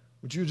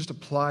 Would you just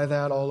apply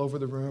that all over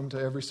the room to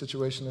every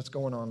situation that's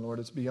going on, Lord?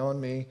 It's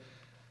beyond me.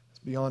 It's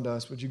beyond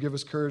us. Would you give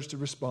us courage to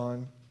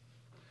respond?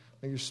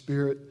 May your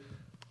Spirit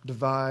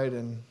divide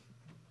and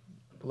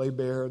lay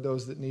bare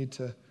those that need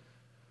to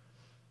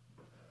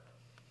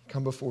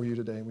come before you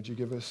today. Would you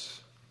give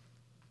us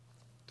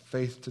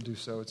faith to do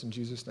so? It's in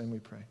Jesus' name we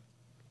pray.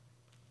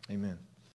 Amen.